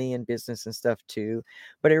about money and business and stuff too,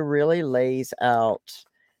 but it really lays out,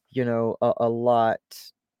 a lot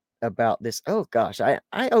about this. Oh gosh,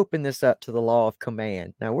 I open this up to the law of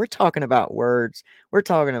command. Now we're talking about words, we're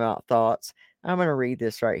talking about thoughts. I'm going to read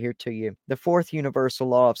this right here to you. The fourth universal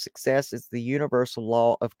law of success is the universal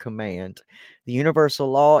law of command. The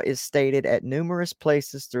universal law is stated at numerous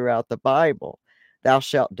places throughout the Bible. Thou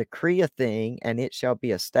shalt decree a thing, and it shall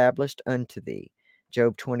be established unto thee.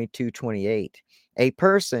 Job 22:28. A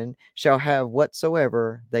person shall have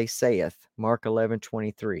whatsoever they saith. Mark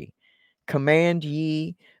 11:23. Command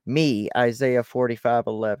ye me. Isaiah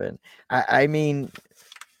 45:11. I mean,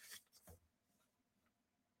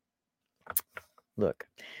 look,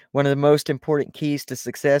 one of the most important keys to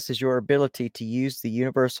success is your ability to use the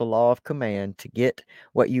universal law of command to get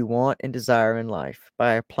what you want and desire in life.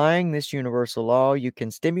 By applying this universal law, you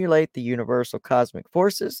can stimulate the universal cosmic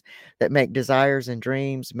forces that make desires and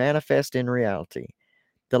dreams manifest in reality.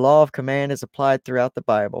 The law of command is applied throughout the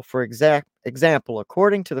Bible. For example,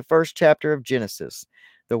 according to the first chapter of Genesis,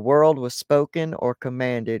 the world was spoken or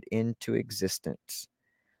commanded into existence.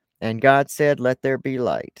 And God said, "Let there be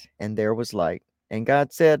light," and there was light. And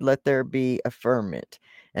God said, "Let there be a firmament,"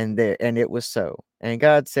 and it was so. And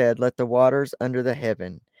God said, "Let the waters under the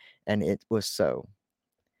heaven," and it was so.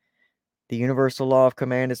 The universal law of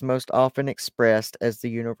command is most often expressed as the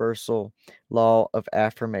universal law of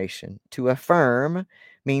affirmation. To affirm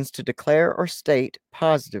means to declare or state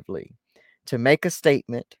positively, to make a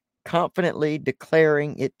statement, confidently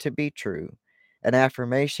declaring it to be true. An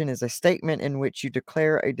affirmation is a statement in which you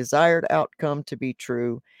declare a desired outcome to be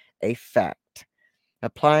true, a fact.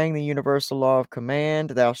 Applying the universal law of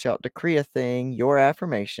command, thou shalt decree a thing, your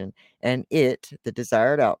affirmation, and it, the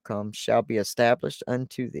desired outcome, shall be established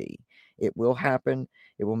unto thee. It will happen,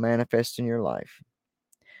 it will manifest in your life.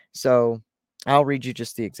 So I'll read you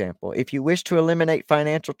just the example. If you wish to eliminate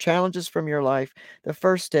financial challenges from your life, the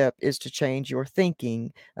first step is to change your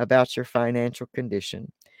thinking about your financial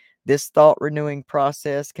condition. This thought renewing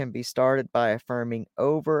process can be started by affirming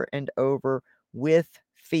over and over with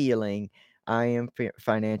feeling, "I am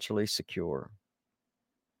financially secure."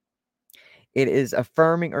 It is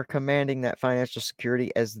affirming or commanding that financial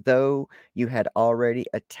security as though you had already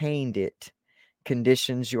attained it,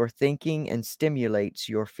 conditions your thinking and stimulates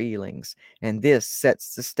your feelings, and this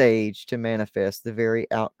sets the stage to manifest the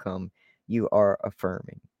very outcome you are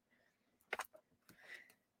affirming.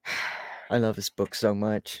 I love this book so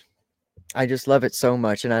much. I just love it so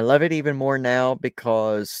much, and I love it even more now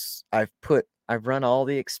because I've run all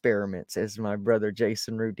the experiments, as my brother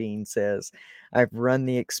Jason Rudine says. I've run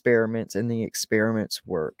the experiments, and the experiments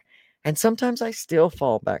work. And sometimes I still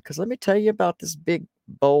fall back, because let me tell you about this big,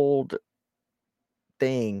 bold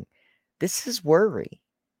thing. This is worry.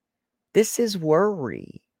 This is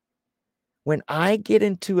worry. When I get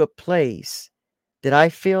into a place that I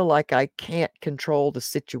feel like I can't control the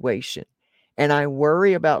situation, and I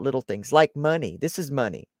worry about little things like money. This is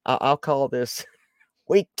money. I'll call this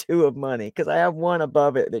week 2 of money, because I have one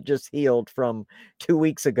above it that just healed from 2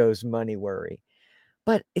 weeks ago's money worry.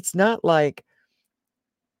 But it's not like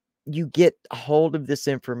you get a hold of this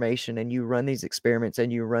information and you run these experiments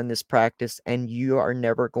and you run this practice and you are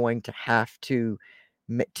never going to have to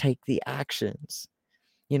take the actions.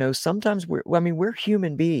 You know, sometimes we're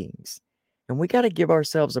human beings and we got to give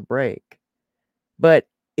ourselves a break. But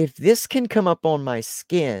if this can come up on my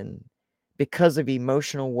skin because of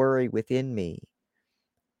emotional worry within me,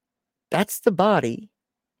 that's the body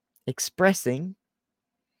expressing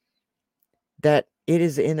that it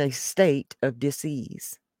is in a state of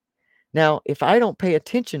disease. Now, if I don't pay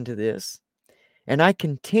attention to this and I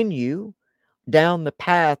continue down the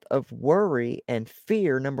path of worry and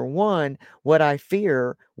fear, number one, what I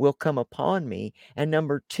fear will come upon me. And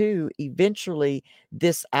number two, eventually,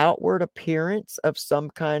 this outward appearance of some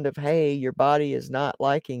kind of, hey, your body is not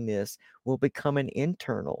liking this, will become an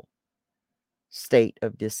internal state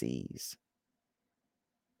of disease.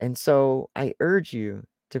 And so I urge you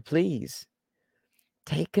to please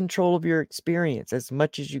take control of your experience as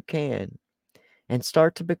much as you can and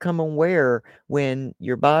start to become aware when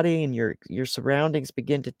your body and your surroundings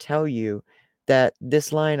begin to tell you that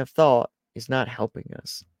this line of thought is not helping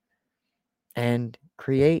us. And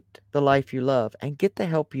create the life you love and get the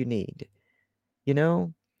help you need. You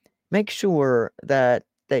know, make sure that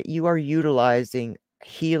you are utilizing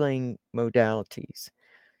healing modalities.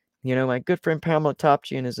 You know, my good friend Pamela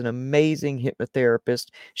Topchian is an amazing hypnotherapist.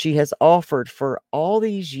 She has offered for all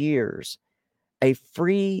these years a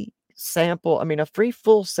free a free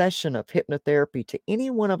full session of hypnotherapy to any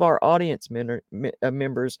one of our audience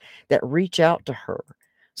members that reach out to her.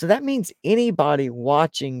 So that means anybody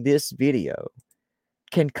watching this video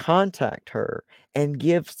can contact her and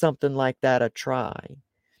give something like that a try.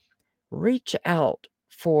 Reach out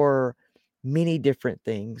for many different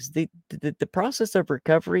things. The process of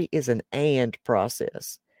recovery is an and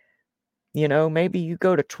process. You know, maybe you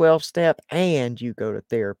go to 12-step and you go to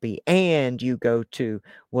therapy and you go to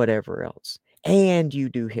whatever else and you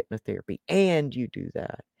do hypnotherapy and you do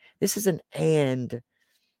that. This is an and.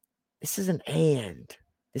 This is an and.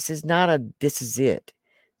 This is not a this is it.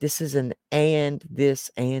 This is an and this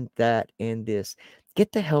and that and this.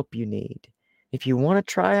 Get the help you need. If you want to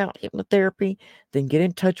try out hypnotherapy, then get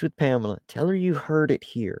in touch with Pamela. Tell her you heard it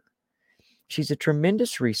here. She's a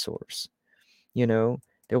tremendous resource. You know,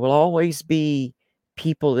 there will always be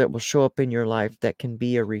people that will show up in your life that can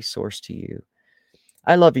be a resource to you.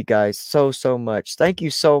 I love you guys so, so much. Thank you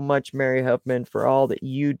so much, Mary Huffman, for all that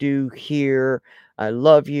you do here. I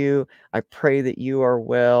love you. I pray that you are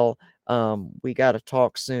well. We got to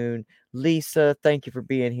talk soon. Lisa, thank you for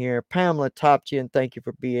being here. Pamela Topchian, thank you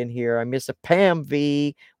for being here. I miss a Pam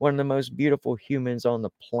V, one of the most beautiful humans on the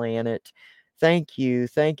planet. Thank you,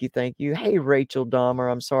 thank you, thank you. Hey, Rachel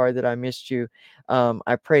Dahmer, I'm sorry that I missed you.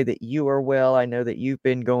 I pray that you are well. I know that you've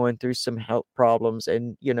been going through some health problems,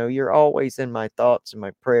 and you're always in my thoughts and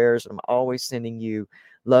my prayers. I'm always sending you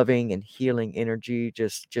loving and healing energy.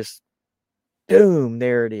 Just boom,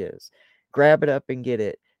 there it is. Grab it up and get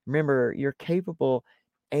it. Remember, you're capable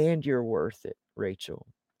and you're worth it, Rachel.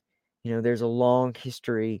 There's a long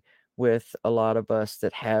history with a lot of us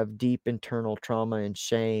that have deep internal trauma and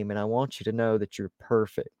shame, and I want you to know that you're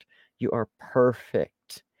perfect. You are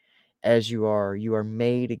perfect as you are. You are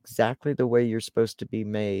made exactly the way you're supposed to be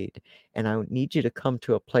made, and I need you to come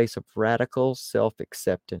to a place of radical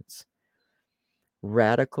self-acceptance.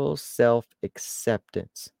 Radical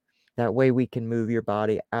self-acceptance. That way we can move your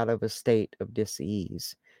body out of a state of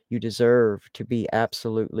dis-ease. You deserve to be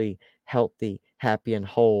absolutely healthy, happy, and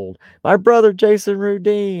whole. My brother Jason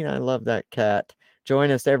Rudine, I love that cat.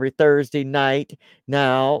 Join us every Thursday night.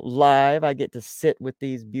 Now, live, I get to sit with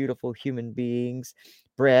these beautiful human beings.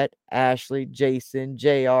 Brett, Ashley, Jason,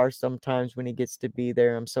 JR, sometimes when he gets to be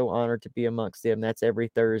there. I'm so honored to be amongst them. That's every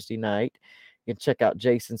Thursday night. You can check out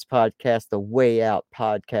Jason's podcast, The Way Out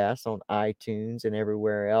Podcast, on iTunes and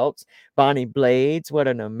everywhere else. Bonnie Blades, what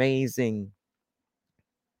an amazing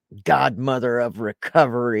godmother of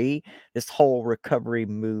recovery. This whole recovery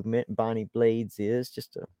movement, Bonnie Blades is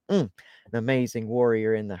just an amazing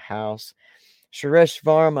warrior in the house. Suresh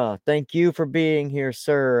Varma, thank you for being here,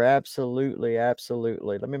 sir. Absolutely,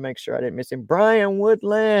 absolutely. Let me make sure I didn't miss him. Brian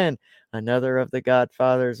Woodland, another of the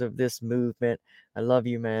godfathers of this movement. I love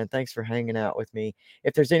you, man. Thanks for hanging out with me.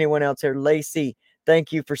 If there's anyone else here, Lacey,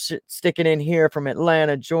 thank you for sticking in here from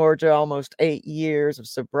Atlanta, Georgia. Almost 8 years of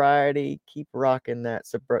sobriety. Keep rocking that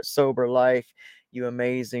sober life. You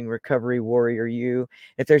amazing recovery warrior, you.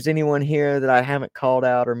 If there's anyone here that I haven't called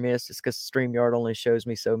out or missed, it's because StreamYard only shows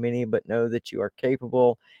me so many, but know that you are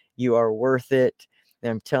capable. You are worth it.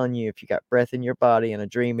 And I'm telling you, if you got breath in your body and a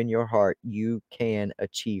dream in your heart, you can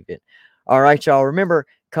achieve it. All right, y'all. Remember,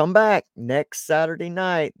 come back next Saturday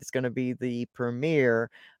night. It's going to be the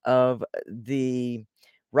premiere of the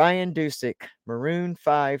Ryan Dusick, Maroon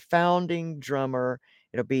 5 founding drummer.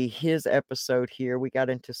 It'll be his episode here. We got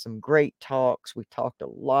into some great talks. We talked a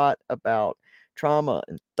lot about trauma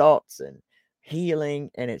and thoughts and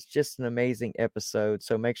healing, and it's just an amazing episode.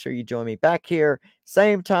 So make sure you join me back here,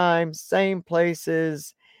 same time, same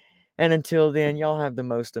places. And until then, y'all have the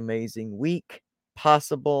most amazing week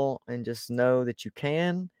possible, and just know that you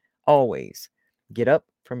can always get up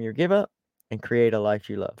from your give up and create a life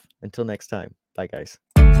you love. Until next time, bye, guys.